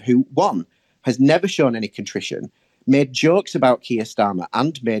from a man who, one, has never shown any contrition, made jokes about Keir Starmer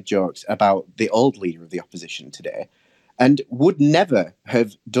and made jokes about the old leader of the opposition today, and would never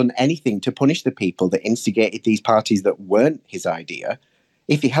have done anything to punish the people that instigated these parties that weren't his idea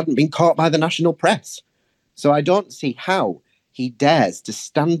if he hadn't been caught by the national press. So I don't see how he dares to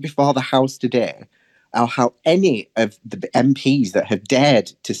stand before the House today, or how any of the MPs that have dared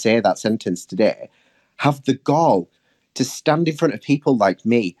to say that sentence today have the gall to stand in front of people like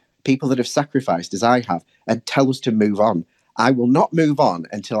me, people that have sacrificed as I have, and tell us to move on. I will not move on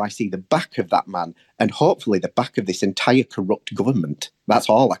until I see the back of that man and hopefully the back of this entire corrupt government. That's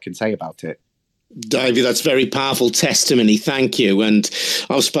all I can say about it. Davey, that's very powerful testimony. Thank you. And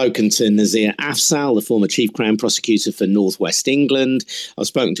I've spoken to Nazir Afzal, the former Chief Crown Prosecutor for North West England. I've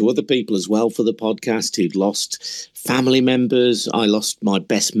spoken to other people as well for the podcast who'd lost family members. I lost my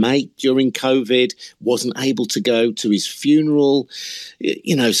best mate during COVID, wasn't able to go to his funeral.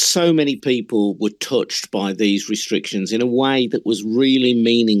 You know, so many people were touched by these restrictions in a way that was really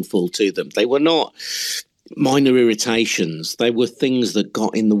meaningful to them. They were not minor irritations. They were things that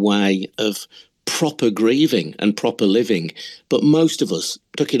got in the way of proper grieving and proper living. But most of us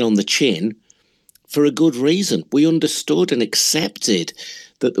took it on the chin for a good reason. We understood and accepted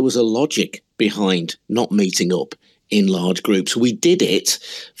that there was a logic behind not meeting up in large groups. We did it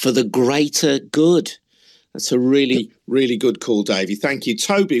for the greater good. That's a really, really good call, Davey. Thank you.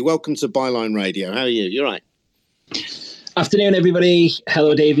 Toby, welcome to Byline Radio. How are you? You're right. Afternoon, everybody.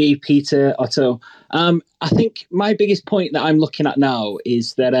 Hello, Davey, Peter, Otto. I think my biggest point that I'm looking at now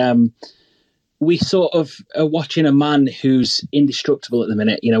is that we sort of are watching a man who's indestructible at the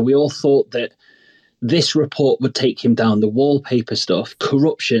minute. You know, we all thought that this report would take him down. The wallpaper stuff,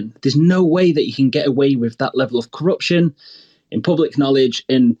 corruption. There's no way that you can get away with that level of corruption in public knowledge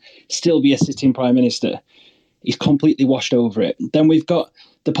and still be a sitting Prime Minister. He's completely washed over it. Then we've got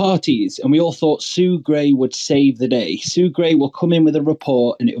the parties, and we all thought Sue Gray would save the day. Sue Gray will come in with a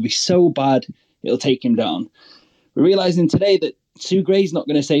report and it'll be so bad, it'll take him down. We're realising today that Sue Gray's not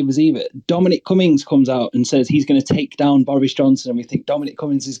going to save us either. Dominic Cummings comes out and says he's going to take down Boris Johnson, and we think Dominic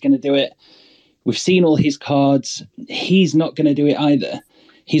Cummings is going to do it. We've seen all his cards. He's not going to do it either.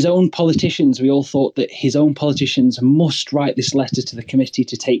 His own politicians, we all thought that his own politicians must write this letter to the committee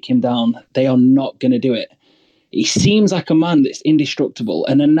to take him down. They are not going to do it. He seems like a man that's indestructible.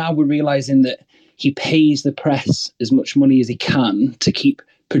 And then now we're realising that he pays the press as much money as he can to keep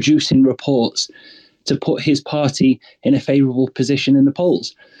producing reports to put his party in a favourable position in the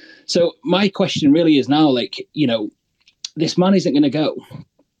polls. So my question really is now, like, you know, this man isn't going to go.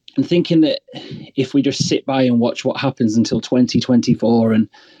 And thinking that if we just sit by and watch what happens until 2024 and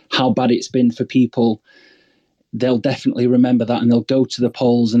how bad it's been for people, they'll definitely remember that and they'll go to the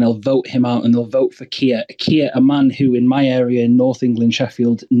polls and they'll vote him out and they'll vote for Keir. Keir, a man who in my area in North England,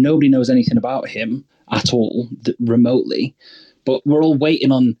 Sheffield, nobody knows anything about him at all, remotely. But we're all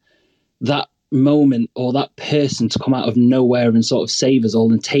waiting on that moment or that person to come out of nowhere and sort of save us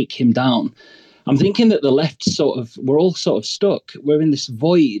all and take him down. I'm thinking that the left we're all sort of stuck. We're in this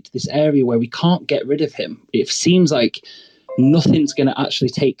void, this area where we can't get rid of him. It seems like nothing's going to actually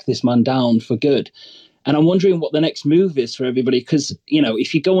take this man down for good. And I'm wondering what the next move is for everybody, because,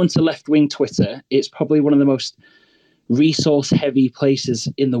 if you go onto left-wing Twitter, it's probably one of the most resource-heavy places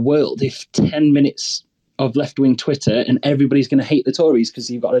in the world. If 10 minutes of left-wing Twitter and everybody's going to hate the Tories because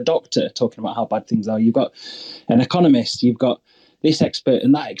you've got a doctor talking about how bad things are, you've got an economist, you've got this expert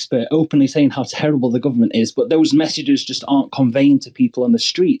and that expert openly saying how terrible the government is, but those messages just aren't conveying to people on the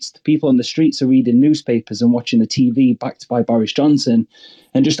streets. The people on the streets are reading newspapers and watching the TV backed by Boris Johnson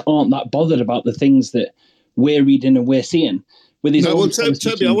and just aren't that bothered about the things that we're reading and we're seeing. With his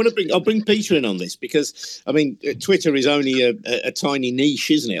Toby, I'll bring Peter in on this, because Twitter is only a tiny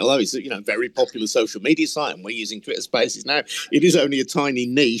niche, isn't it? Although it's a very popular social media site, and we're using Twitter Spaces now, it is only a tiny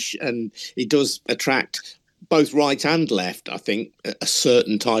niche, and it does attract both right and left, I think, a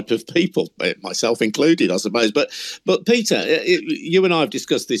certain type of people, myself included, I suppose. But Peter, you and I have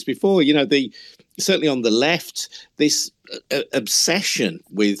discussed this before. Certainly on the left, this obsession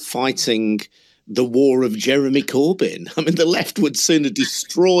with fighting the war of Jeremy Corbyn. I mean, the left would sooner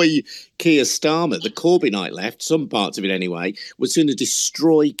destroy Keir Starmer, the Corbynite left, some parts of it anyway, would sooner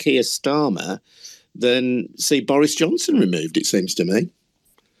destroy Keir Starmer than see Boris Johnson removed, it seems to me.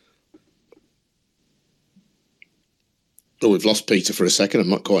 Oh, we've lost Peter for a second. I'm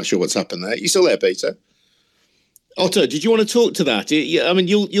not quite sure what's happened there. You still there, Peter? Otto, did you want to talk to that? I mean,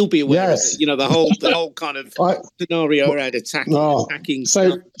 you'll be aware yes. of it, the whole kind of scenario around attacking.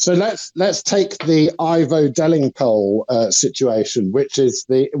 So let's take the Ivo Delingpole situation, which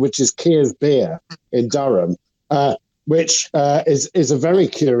is Keir's beer in Durham, which is a very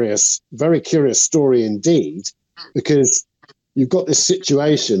curious story indeed, because you've got this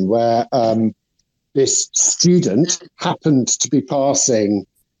situation where this student happened to be passing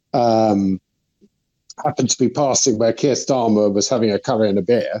where Keir Starmer was having a curry and a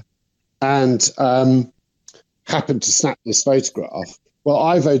beer, and happened to snap this photograph. Well,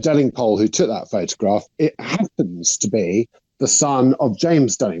 Ivo Delingpole, who took that photograph, it happens to be the son of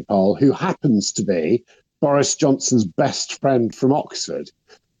James Delingpole, who happens to be Boris Johnson's best friend from Oxford.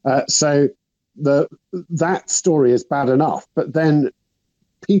 So that story is bad enough, but then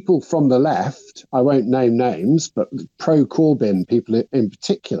people from the left, I won't name names, but pro-Corbyn people in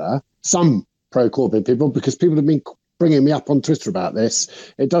particular, some pro-Corbyn people, because people have been bringing me up on Twitter about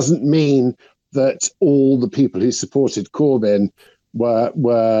this. It doesn't mean that all the people who supported Corbyn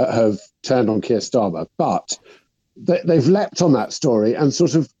have turned on Keir Starmer, but they've leapt on that story and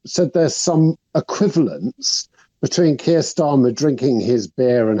sort of said there's some equivalence between Keir Starmer drinking his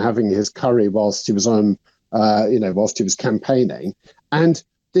beer and having his curry whilst he was on, whilst he was campaigning, and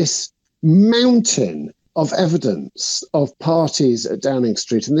this mountain of evidence of parties at Downing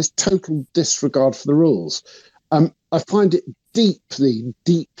Street and this total disregard for the rules. I find it deeply,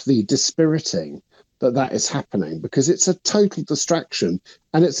 deeply dispiriting that is happening, because it's a total distraction,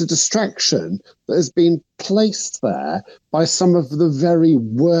 and it's a distraction that has been placed there by some of the very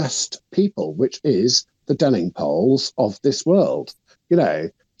worst people, which is the Delingpoles of this world.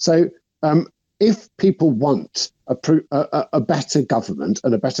 So if people want a better government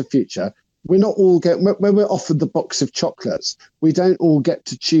and a better future, we're not all when we're offered the box of chocolates, we don't all get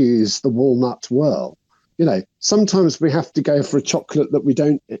to choose the walnut whirl. Sometimes we have to go for a chocolate that we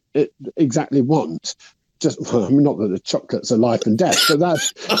don't exactly want. Not that the chocolates are life and death, but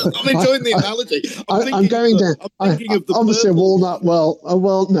that's. I'm enjoying the analogy. I'm thinking of the obviously purple. A walnut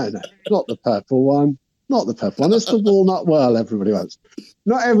whirl. No, not the purple one. Not the purple one. It's the walnut whirl everybody wants.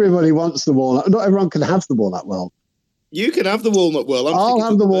 Not everybody wants the walnut. Not everyone can have the walnut whirl. You can have the walnut whirl. I'll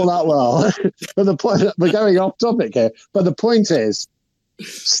have the walnut whirl. But the point, we're going off topic here. But the point is,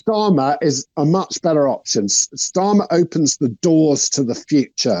 Starmer is a much better option. Starmer opens the doors to the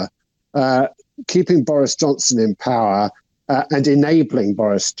future, keeping Boris Johnson in power and enabling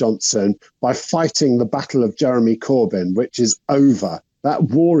Boris Johnson by fighting the battle of Jeremy Corbyn, which is over. That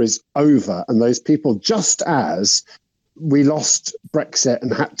war is over. And those people, just as we lost Brexit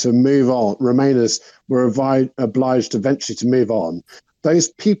and had to move on, Remainers were obliged eventually to move on, those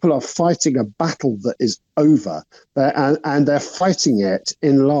people are fighting a battle that is over, and they're fighting it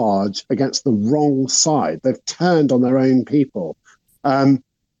in large against the wrong side. They've turned on their own people.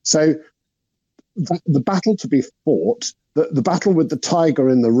 So the battle to be fought, the battle with the tiger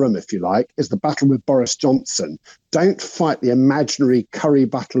in the room, if you like, is the battle with Boris Johnson. don't fight the imaginary curry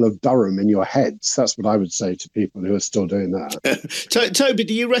battle of Durham in your heads. That's what I would say to people who are still doing that. Toby,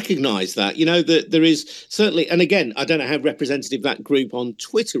 do you recognise that? You know, that there is certainly, and again, I don't know how representative that group on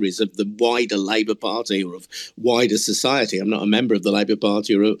Twitter is of the wider Labour Party or of wider society. I'm not a member of the Labour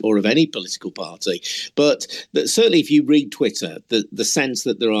Party or of any political party. But that certainly if you read Twitter, the sense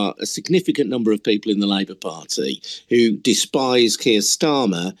that there are a significant number of people in the Labour Party who despise Keir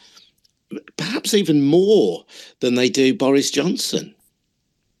Starmer, perhaps even more than they do Boris Johnson.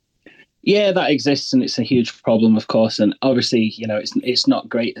 Yeah, that exists, and it's a huge problem, of course. And obviously, you know, it's not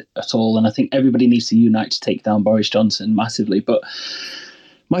great at all. And I think everybody needs to unite to take down Boris Johnson massively. But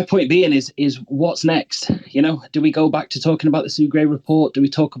my point being is what's next? You know, do we go back to talking about the Sue Gray report? Do we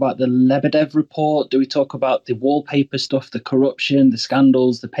talk about the Lebedev report? Do we talk about the wallpaper stuff, the corruption, the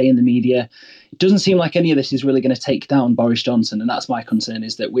scandals, the pay in the media? It doesn't seem like any of this is really going to take down Boris Johnson. And that's my concern,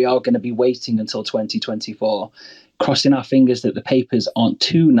 is that we are going to be waiting until 2024, crossing our fingers that the papers aren't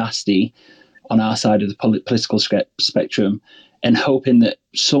too nasty on our side of the political spectrum, and hoping that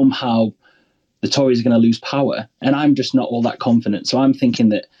somehow the Tories are going to lose power. And I'm just not all that confident. So I'm thinking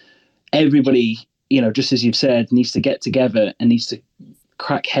that everybody, you know, just as you've said, needs to get together and needs to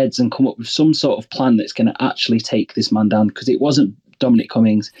crack heads and come up with some sort of plan that's going to actually take this man down. Because it wasn't Dominic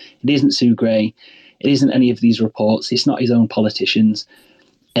Cummings, it isn't Sue Gray, it isn't any of these reports, it's not his own politicians.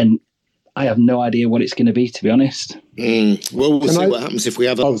 And I have no idea what it's going to be, to be honest. Well, we'll see what happens if we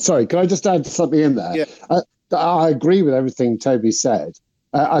have a... Oh, sorry, can I just add something in there? Yeah. I agree with everything Toby said.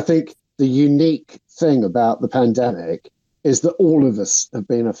 I think the unique thing about the pandemic is that all of us have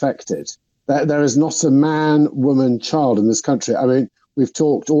been affected. There is not a man, woman, child in this country. I mean, we've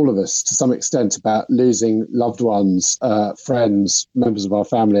talked, all of us, to some extent, about losing loved ones, friends, members of our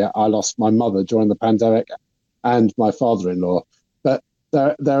family. I lost my mother during the pandemic and my father-in-law. But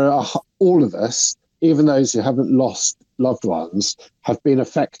there are all of us, even those who haven't lost loved ones, have been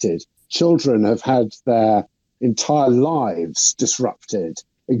affected. Children have had their entire lives disrupted.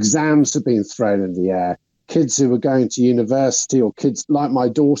 Exams have been thrown in the air. Kids who were going to university, or kids like my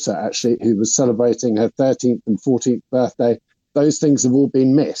daughter, actually, who was celebrating her 13th and 14th birthday, those things have all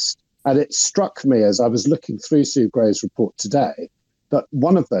been missed. And it struck me as I was looking through Sue Gray's report today that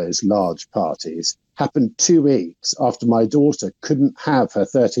one of those large parties happened 2 weeks after my daughter couldn't have her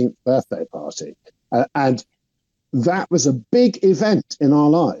 13th birthday party. And that was a big event in our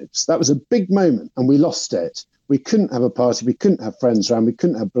lives. That was a big moment, and we lost it. We couldn't have a party. We couldn't have friends around. We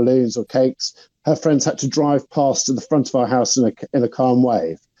couldn't have balloons or cakes. Her friends had to drive past to the front of our house in a calm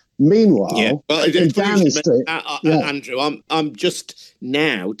wave. Meanwhile, in Downing Street, Andrew, I'm just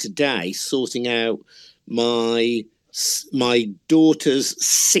now today sorting out my daughter's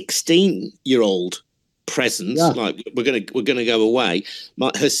 16-year-old present. Yeah. Like we're gonna go away.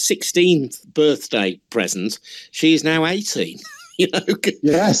 Her 16th birthday present. She is now 18. You know,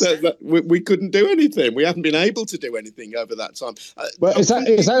 yes, we couldn't do anything. We haven't been able to do anything over that time. Well, is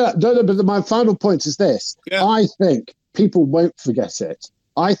that? No, but my final point is this. Yeah. I think people won't forget it.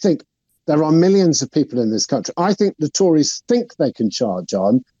 I think there are millions of people in this country. I think the Tories think they can charge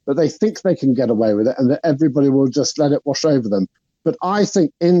on, but they think they can get away with it, and that everybody will just let it wash over them. But I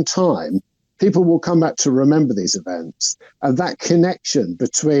think in time, people will come back to remember these events, and that connection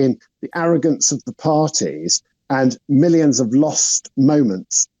between the arrogance of the parties and millions of lost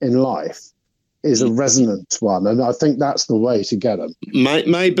moments in life is a resonant one. And I think that's the way to get them.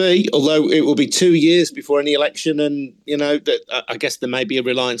 Maybe, although it will be 2 years before any election. And, you know, that I guess there may be a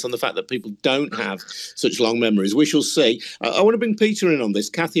reliance on the fact that people don't have such long memories. We shall see. I want to bring Peter in on this.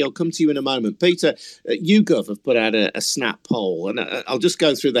 Kathy, I'll come to you in a moment. Peter, YouGov have put out a snap poll, and I'll just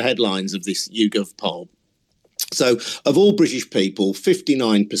go through the headlines of this YouGov poll. So, of all British people,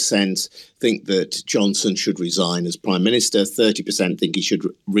 59% think that Johnson should resign as Prime Minister, 30% think he should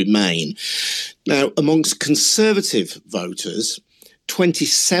remain. Now, amongst Conservative voters,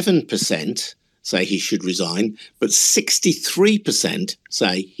 27% say he should resign, but 63%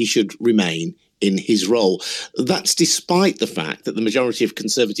 say he should remain in his role. That's despite the fact that the majority of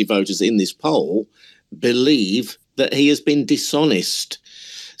Conservative voters in this poll believe that he has been dishonest.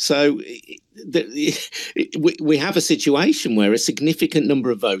 So we have a situation where a significant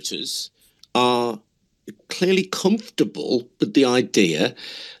number of voters are clearly comfortable with the idea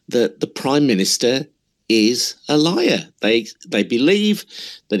that the Prime Minister is a liar. They believe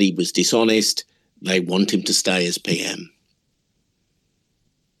that he was dishonest. They want him to stay as PM.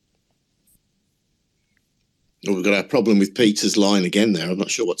 Well, we've got a problem with Peter's line again there. I'm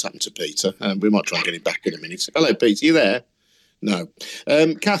not sure what's happened to Peter. We might try and get him back in a minute. Hello, Peter. You there? No.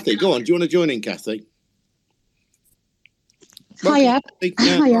 Kathy, go on. Do you want to join in, Kathy? Hiya. Hiya,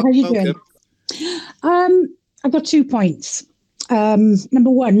 how are you doing? I've got 2 points. Number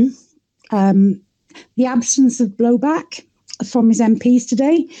one, the absence of blowback from his MPs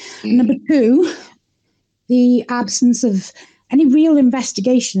today. Number two, the absence of any real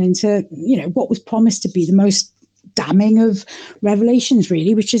investigation into, what was promised to be the most damning of revelations,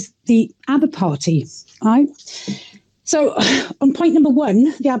 really, which is the ABBA party. Right. So, on point number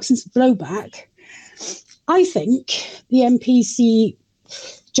one, the absence of blowback, I think the MPs see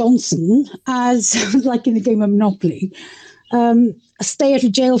Johnson as, like in the game of Monopoly, a stay out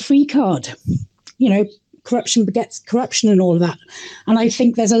of jail free card. Corruption begets corruption and all of that. And I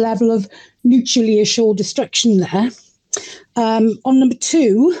think there's a level of mutually assured destruction there. On number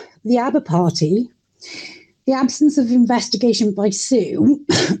two, the ABBA party, the absence of investigation by Sue,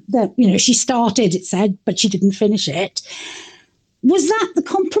 that, she started, it said, but she didn't finish it. Was that the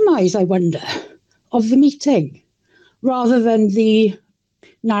compromise, I wonder, of the meeting, rather than the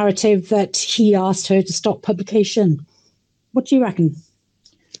narrative that he asked her to stop publication? What do you reckon?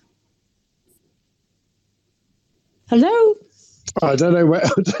 Hello? I don't know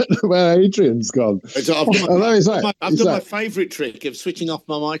where Adrian's gone. I've done my favourite trick of switching off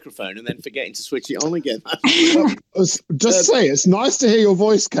my microphone and then forgetting to switch it on again. Just say it's nice to hear your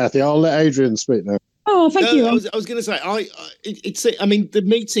voice, Kathy. I'll let Adrian speak now. Oh, thank you. I was going to say, the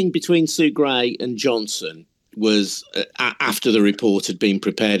meeting between Sue Gray and Johnson was after the report had been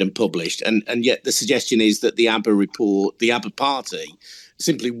prepared and published, and yet the suggestion is that the ABBA party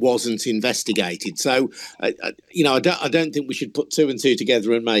simply wasn't investigated. So, I don't think we should put two and two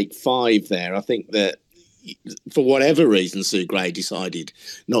together and make five there. I think that for whatever reason, Sue Gray decided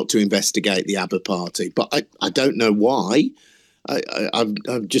not to investigate the ABBA party, but I don't know why. I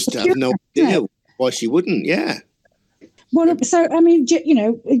just have no idea why she wouldn't. Yeah. Well, so, do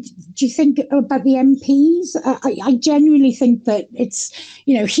you think about the MPs? I genuinely think that it's,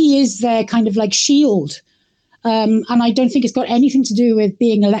 he is their kind of like shield. And I don't think it's got anything to do with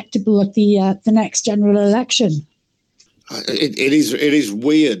being electable at the next general election. It is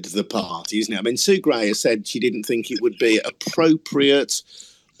weird, the party, isn't it? I mean, Sue Gray has said she didn't think it would be appropriate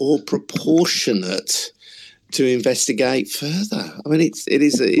or proportionate to investigate further. I mean, it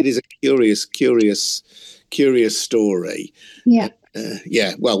is a curious story. Yeah.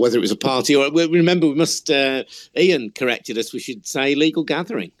 Well, whether it was a party or remember, Ian corrected us. We should say illegal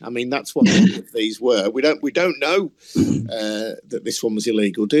gathering. I mean, that's what many of these were. We don't know that this one was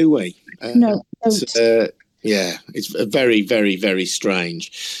illegal, do we? No. Yeah, it's very, very, very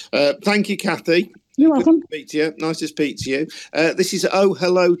strange. Thank you, Kathy. You're welcome. Nice to speak to you. This is Oh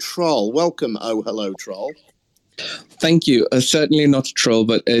Hello Troll. Welcome, Oh Hello Troll. Thank you. Certainly not a troll,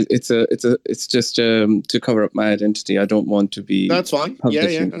 but it's just to cover up my identity. I don't want to be. That's fine.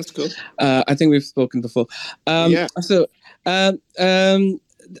 Yeah, that's cool. I think we've spoken before. So, I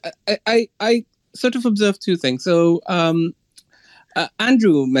sort of observed two things. So,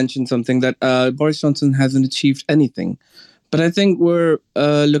 Andrew mentioned something that Boris Johnson hasn't achieved anything, but I think we're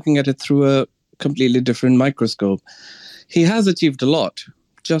looking at it through a completely different microscope. He has achieved a lot,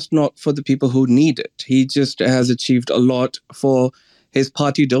 just not for the people who need it. He just has achieved a lot for his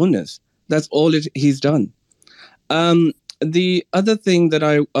party donors. That's all he's done. The other thing that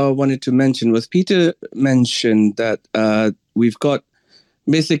I wanted to mention was Peter mentioned that we've got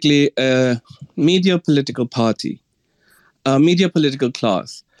basically a media political party, a media political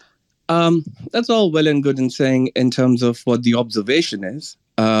class. That's all well and good in saying in terms of what the observation is,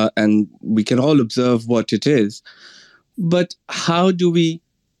 and we can all observe what it is. But how do we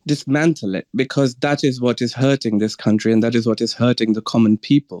dismantle it? Because that is what is hurting this country, and that is what is hurting the common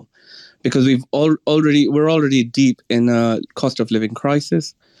people. Because we're already deep in a cost of living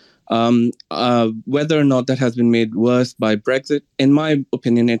crisis. Whether or not that has been made worse by Brexit, in my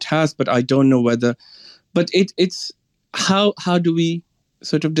opinion, it has. But I don't know whether. But it's how do we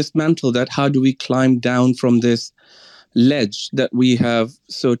sort of dismantle that? How do we climb down from this ledge that we have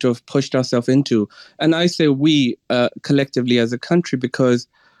sort of pushed ourselves into? And I say we collectively as a country, because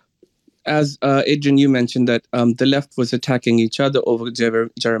as Adrian, you mentioned that the left was attacking each other over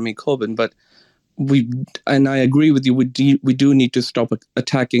Jeremy Corbyn, but and I agree with you, we do need to stop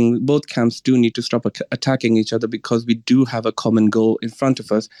attacking, both camps do need to stop attacking each other, because we do have a common goal in front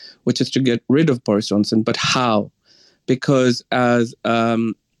of us, which is to get rid of Boris Johnson. But how? Because as,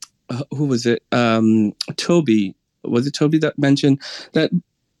 who was it? Toby, was it Toby that mentioned that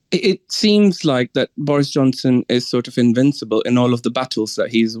it seems like that Boris Johnson is sort of invincible in all of the battles that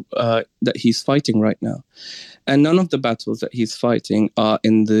he's fighting right now, and none of the battles that he's fighting are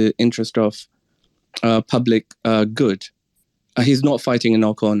in the interest of public good. He's not fighting in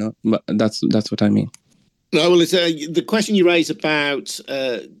our corner, but that's what I mean. No, well, it's the question you raise about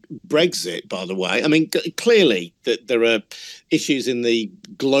Brexit, by the way. I mean, clearly that there are issues in the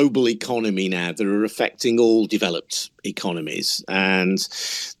global economy now that are affecting all developed economies, and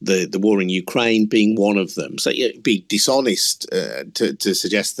the war in Ukraine being one of them. So it'd be dishonest to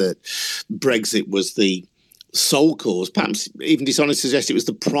suggest that Brexit was the sole cause, perhaps even dishonest to suggest it was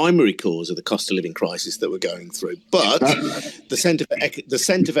the primary cause of the cost of living crisis that we're going through. But the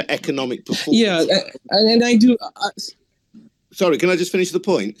Centre for Economic Performance. Yeah, and I do. Sorry, can I just finish the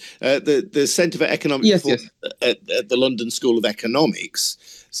point? The Centre for Economic Performance at the London School of Economics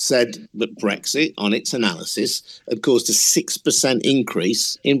said that Brexit, on its analysis, had caused a 6%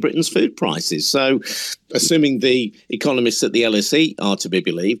 increase in Britain's food prices. So, assuming the economists at the LSE are to be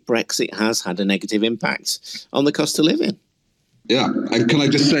believed, Brexit has had a negative impact on the cost of living. Yeah, and can I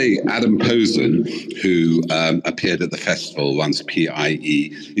just say, Adam Posen, who appeared at the festival, runs PIE,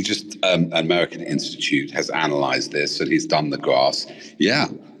 he just an American institute, has analysed this, and he's done the graphs. Yeah,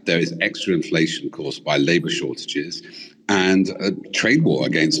 there is extra inflation caused by labour shortages and a trade war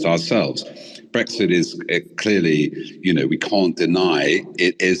against ourselves. Brexit is clearly, we can't deny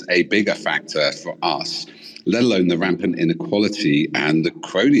it is a bigger factor for us, let alone the rampant inequality and the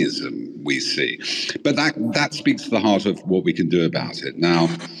cronyism we see. But that speaks to the heart of what we can do about it. Now,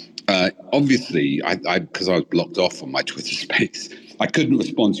 obviously, because I was blocked off from my Twitter space, I couldn't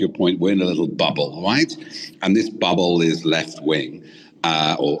respond to your point. We're in a little bubble, right? And this bubble is left-wing.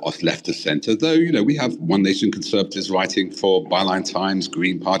 Or left of centre, though, we have One Nation Conservatives writing for Byline Times,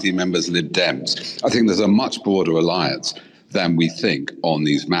 Green Party members, Lib Dems. I think there's a much broader alliance than we think on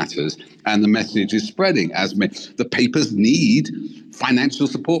these matters. And the message is spreading as the papers need financial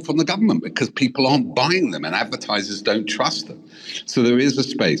support from the government because people aren't buying them and advertisers don't trust them. So there is a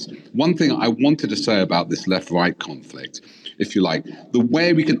space. One thing I wanted to say about this left-right conflict, if you like, the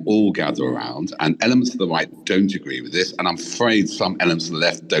way we can all gather around, and elements of the right don't agree with this, and I'm afraid some elements of the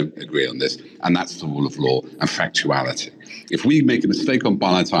left don't agree on this, and that's the rule of law and factuality. If we make a mistake on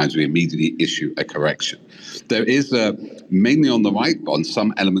Byline Times, we immediately issue a correction. There is mainly on the right, on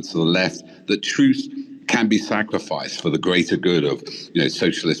some elements of the left, that truth can be sacrificed for the greater good of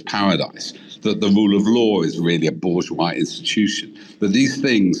socialist paradise, that the rule of law is really a bourgeois institution, that these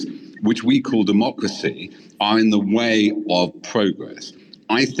things which we call democracy are in the way of progress.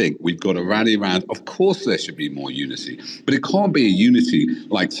 I think we've got to rally around. Of course, there should be more unity, but it can't be a unity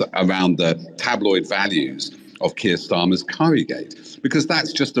like around the tabloid values of Keir Starmer's Currygate, because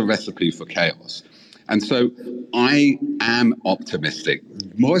that's just a recipe for chaos. And so I am optimistic.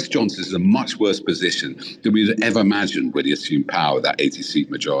 Boris Johnson is in a much worse position than we'd ever imagined when he assumed power with that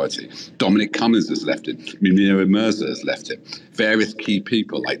 80-seat majority. Dominic Cummings has left him. Munira Mirza has left him. Various key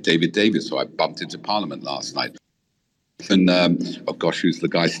people like David Davis, who I bumped into Parliament last night. And, who's the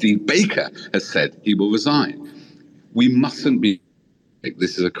guy? Steve Baker has said he will resign. We mustn't be.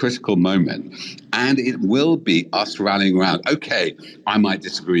 This is a critical moment. And it will be us rallying around. Okay, I might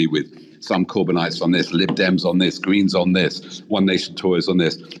disagree with some Corbynites on this, Lib Dems on this, Greens on this, One Nation Tories on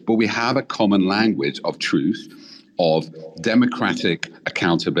this. But we have a common language of truth, of democratic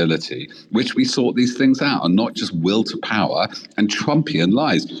accountability, which we sort these things out and not just will to power and Trumpian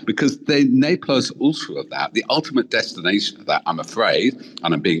lies, because the ne plus ultra of that, the ultimate destination of that, I'm afraid,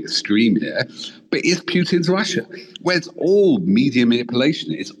 and I'm being extreme here, but is Putin's Russia, where it's all media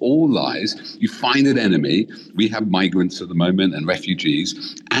manipulation. It's all lies. You find an enemy. We have migrants at the moment and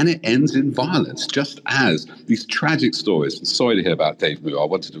refugees, and it ends in violence, just as these tragic stories. And sorry to hear about Dave Moore. I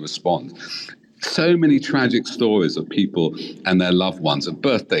wanted to respond. So many tragic stories of people and their loved ones, of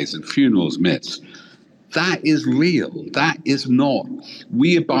birthdays and funerals missed. That is real. That is not.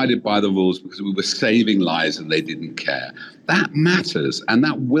 We abided by the rules because we were saving lives and they didn't care. That matters, and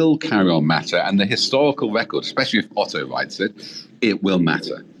that will carry on matter. And the historical record, especially if Otto writes it, it will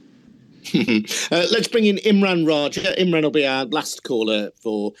matter. Let's bring in Imran Raja. Imran will be our last caller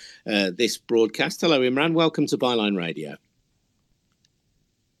for this broadcast. Hello, Imran. Welcome to Byline Radio.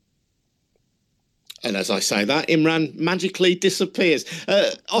 And as I say that, Imran magically disappears.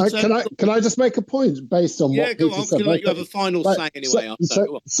 Otto, can I just make a point based on what Peter said? You have a final say anyway.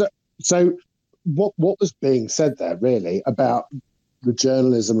 So what was being said there really about the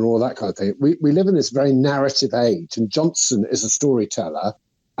journalism and all that kind of thing? We live in this very narrative age, and Johnson is a storyteller,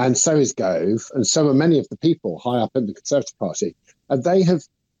 and so is Gove, and so are many of the people high up in the Conservative Party. And they have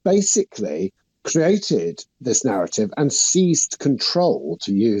basically created this narrative and seized control,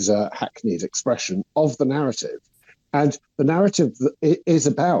 to use a hackneyed expression, of the narrative. And the narrative is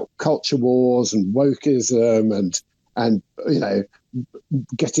about culture wars and wokeism and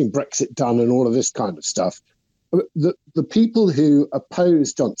getting Brexit done and all of this kind of stuff. the people who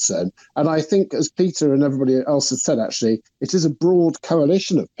oppose Johnson, and I think, as Peter and everybody else has said, actually, it is a broad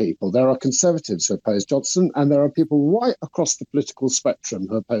coalition of people. There are Conservatives who oppose Johnson, and there are people right across the political spectrum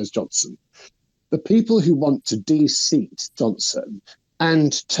who oppose Johnson. The people who want to de-seat Johnson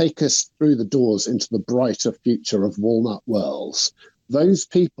and take us through the doors into the brighter future of Walnut Worlds, those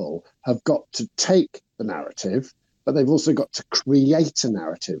people have got to take the narrative, but they've also got to create a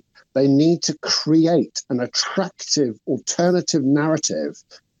narrative. They need to create an attractive alternative narrative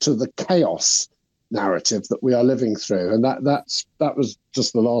to the chaos narrative that we are living through. And that was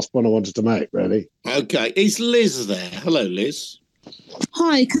just the last one I wanted to make, really. Okay. Is Liz there? Hello, Liz.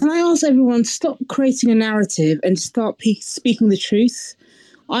 Hi, can I ask everyone to stop creating a narrative and start speaking the truth?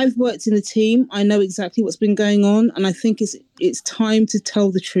 I've worked in the team. I know exactly what's been going on, and I think it's time to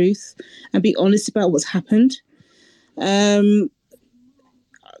tell the truth and be honest about what's happened.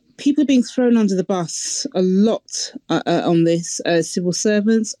 People are being thrown under the bus a lot on this, as civil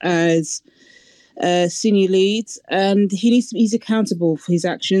servants, as senior leads, and he's accountable for his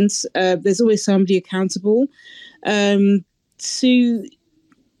actions. There's always somebody accountable. Sue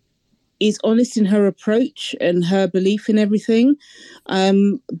is honest in her approach and her belief in everything,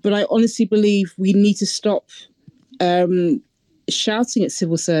 but I honestly believe we need to stop shouting at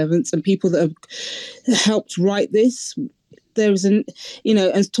civil servants and people that have helped write this. There is and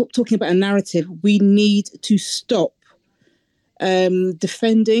talking about a narrative, we need to stop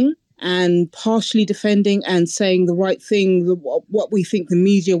defending and partially defending and saying the right thing, what we think the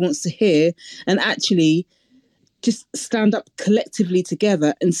media wants to hear, and actually just stand up collectively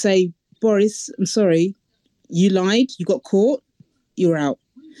together and say, Boris, I'm sorry, you lied, you got caught, you're out.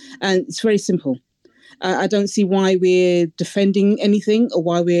 And it's very simple. I don't see why we're defending anything or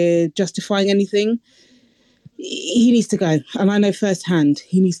why we're justifying anything. He needs to go. And I know firsthand,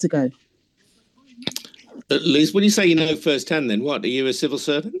 he needs to go. Liz, when you say you know firsthand, then what? Are you a civil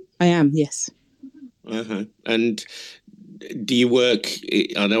servant? I am, yes. Uh-huh. And do you work,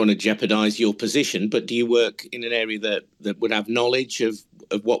 I don't want to jeopardise your position, but do you work in an area that would have knowledge of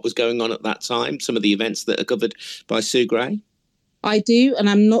what was going on at that time, some of the events that are covered by Sue Gray? I do, and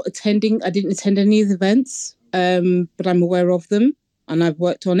I'm not attending. I didn't attend any of the events, but I'm aware of them, and I've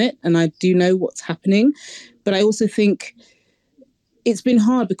worked on it, and I do know what's happening. But I also think it's been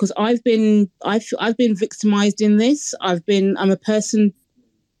hard because I've been victimized in this. I'm a person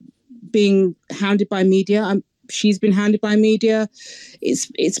being hounded by media. She's been hounded by media.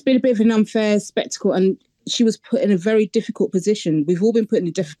 It's been a bit of an unfair spectacle, and she was put in a very difficult position. We've all been put in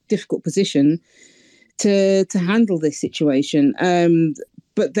a difficult position to handle this situation.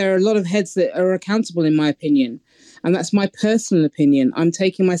 But there are a lot of heads that are accountable, in my opinion. And that's my personal opinion. I'm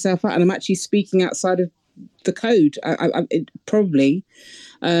taking myself out and I'm actually speaking outside of the code. I'm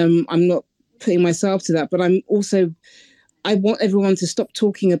not putting myself to that, but I want everyone to stop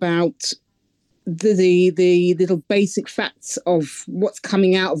talking about the little basic facts of what's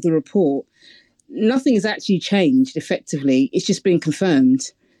coming out of the report. Nothing has actually changed effectively. It's just been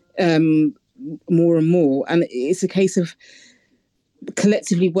confirmed more and more. And it's a case of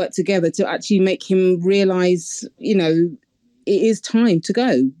collectively work together to actually make him realise, it is time to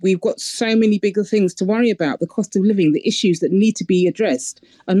go. We've got so many bigger things to worry about. The cost of living, the issues that need to be addressed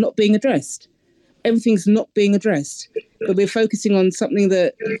are not being addressed. Everything's not being addressed. But we're focusing on something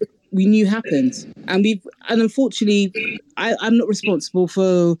that we knew happened. And unfortunately, I'm not responsible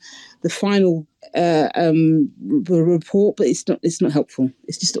for the final report, but it's not helpful.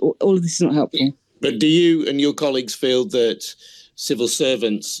 It's just all of this is not helpful. But do you and your colleagues feel that civil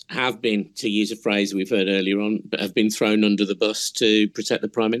servants have been, to use a phrase we've heard earlier on, but have been thrown under the bus to protect the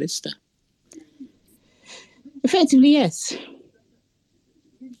Prime Minister? Effectively, yes.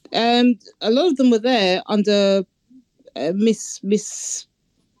 A lot of them were there under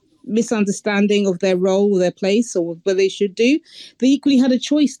misunderstanding of their role or their place or what they should do. They equally had a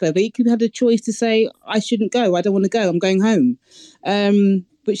choice, though. They equally had a choice to say, I shouldn't go. I don't want to go. I'm going home,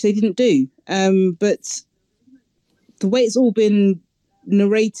 which they didn't do. But the way it's all been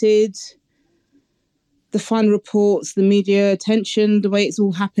narrated, the final reports, the media attention, the way it's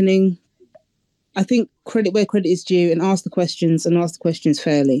all happening, I think credit where credit is due and ask the questions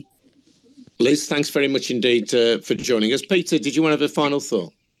fairly. Liz, thanks very much indeed for joining us. Peter, did you want to have a final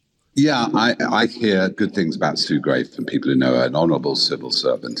thought? Yeah, I hear good things about Sue Gray from people who know her, an honourable civil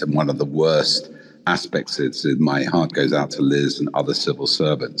servant. And one of the worst aspects is my heart goes out to Liz and other civil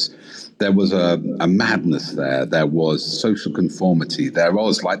servants. There was a madness there. There was social conformity. There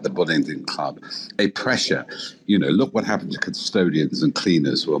was, like the Buddington Club, a pressure. Look what happened to custodians and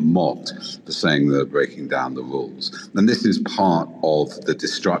cleaners who are mocked for saying they're breaking down the rules. And this is part of the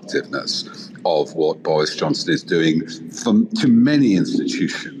destructiveness of what Boris Johnson is doing to many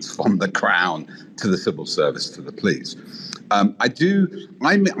institutions, from the Crown to the civil service to the police. I'm going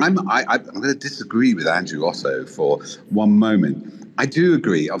to disagree with Andrew Otto for one moment. I do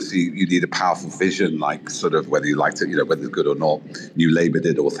agree. Obviously, you need a powerful vision, like sort of whether you liked it, whether it's good or not. New Labour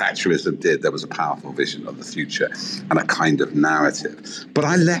did or Thatcherism did. There was a powerful vision of the future and a kind of narrative. But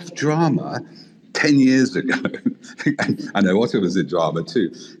I left drama 10 years ago. I know Otto was in drama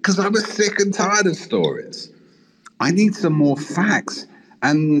too, because I was sick and tired of stories. I need some more facts.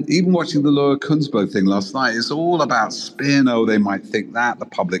 And even watching the Laura Kunzbo thing last night, it's all about spin. Oh, they might think that. The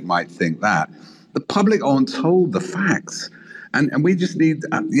public might think that. The public aren't told the facts. And we just need,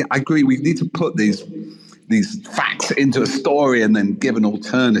 I agree, we need to put these facts into a story and then give an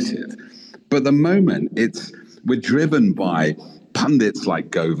alternative. But at the moment, we're driven by pundits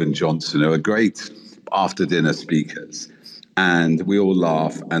like Gove and Johnson, who are great after-dinner speakers. And we all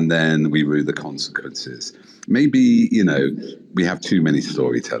laugh, and then we rue the consequences. Maybe, we have too many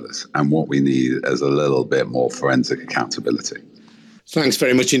storytellers, and what we need is a little bit more forensic accountability. Thanks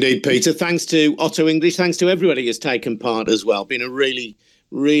very much indeed, Peter. Thanks to Otto English. Thanks to everybody who's taken part as well. Been a really,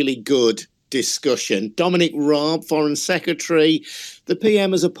 really good discussion. Dominic Raab, Foreign Secretary. The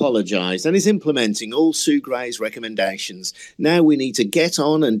PM has apologised and is implementing all Sue Gray's recommendations. Now we need to get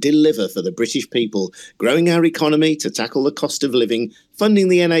on and deliver for the British people, growing our economy to tackle the cost of living, funding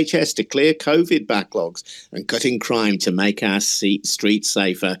the NHS to clear COVID backlogs, and cutting crime to make our streets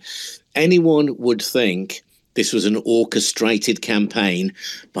safer. Anyone would think this was an orchestrated campaign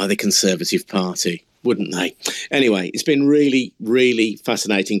by the Conservative Party, wouldn't they? Anyway, it's been really, really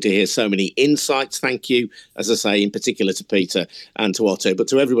fascinating to hear so many insights. Thank you, as I say, in particular to Peter and to Otto, but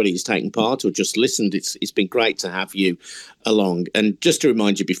to everybody who's taken part or just listened. It's been great to have you along. And just to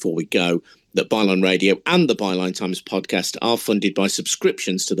remind you before we go, that Byline Radio and the Byline Times podcast are funded by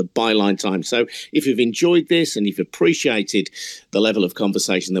subscriptions to the Byline Times. So if you've enjoyed this and you've appreciated the level of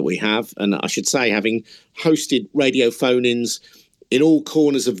conversation that we have, and I should say, having hosted radio phone-ins in all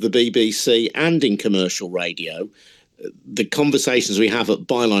corners of the BBC and in commercial radio, the conversations we have at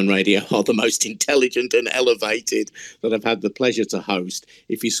Byline Radio are the most intelligent and elevated that I've had the pleasure to host.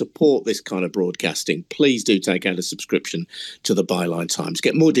 If you support this kind of broadcasting, please do take out a subscription to the Byline Times.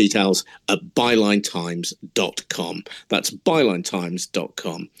 Get more details at bylinetimes.com. That's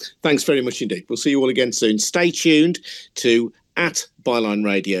bylinetimes.com. Thanks very much indeed. We'll see you all again soon. Stay tuned to @Byline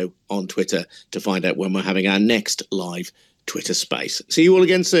Radio on Twitter to find out when we're having our next live Twitter space. See you all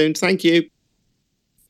again soon. Thank you.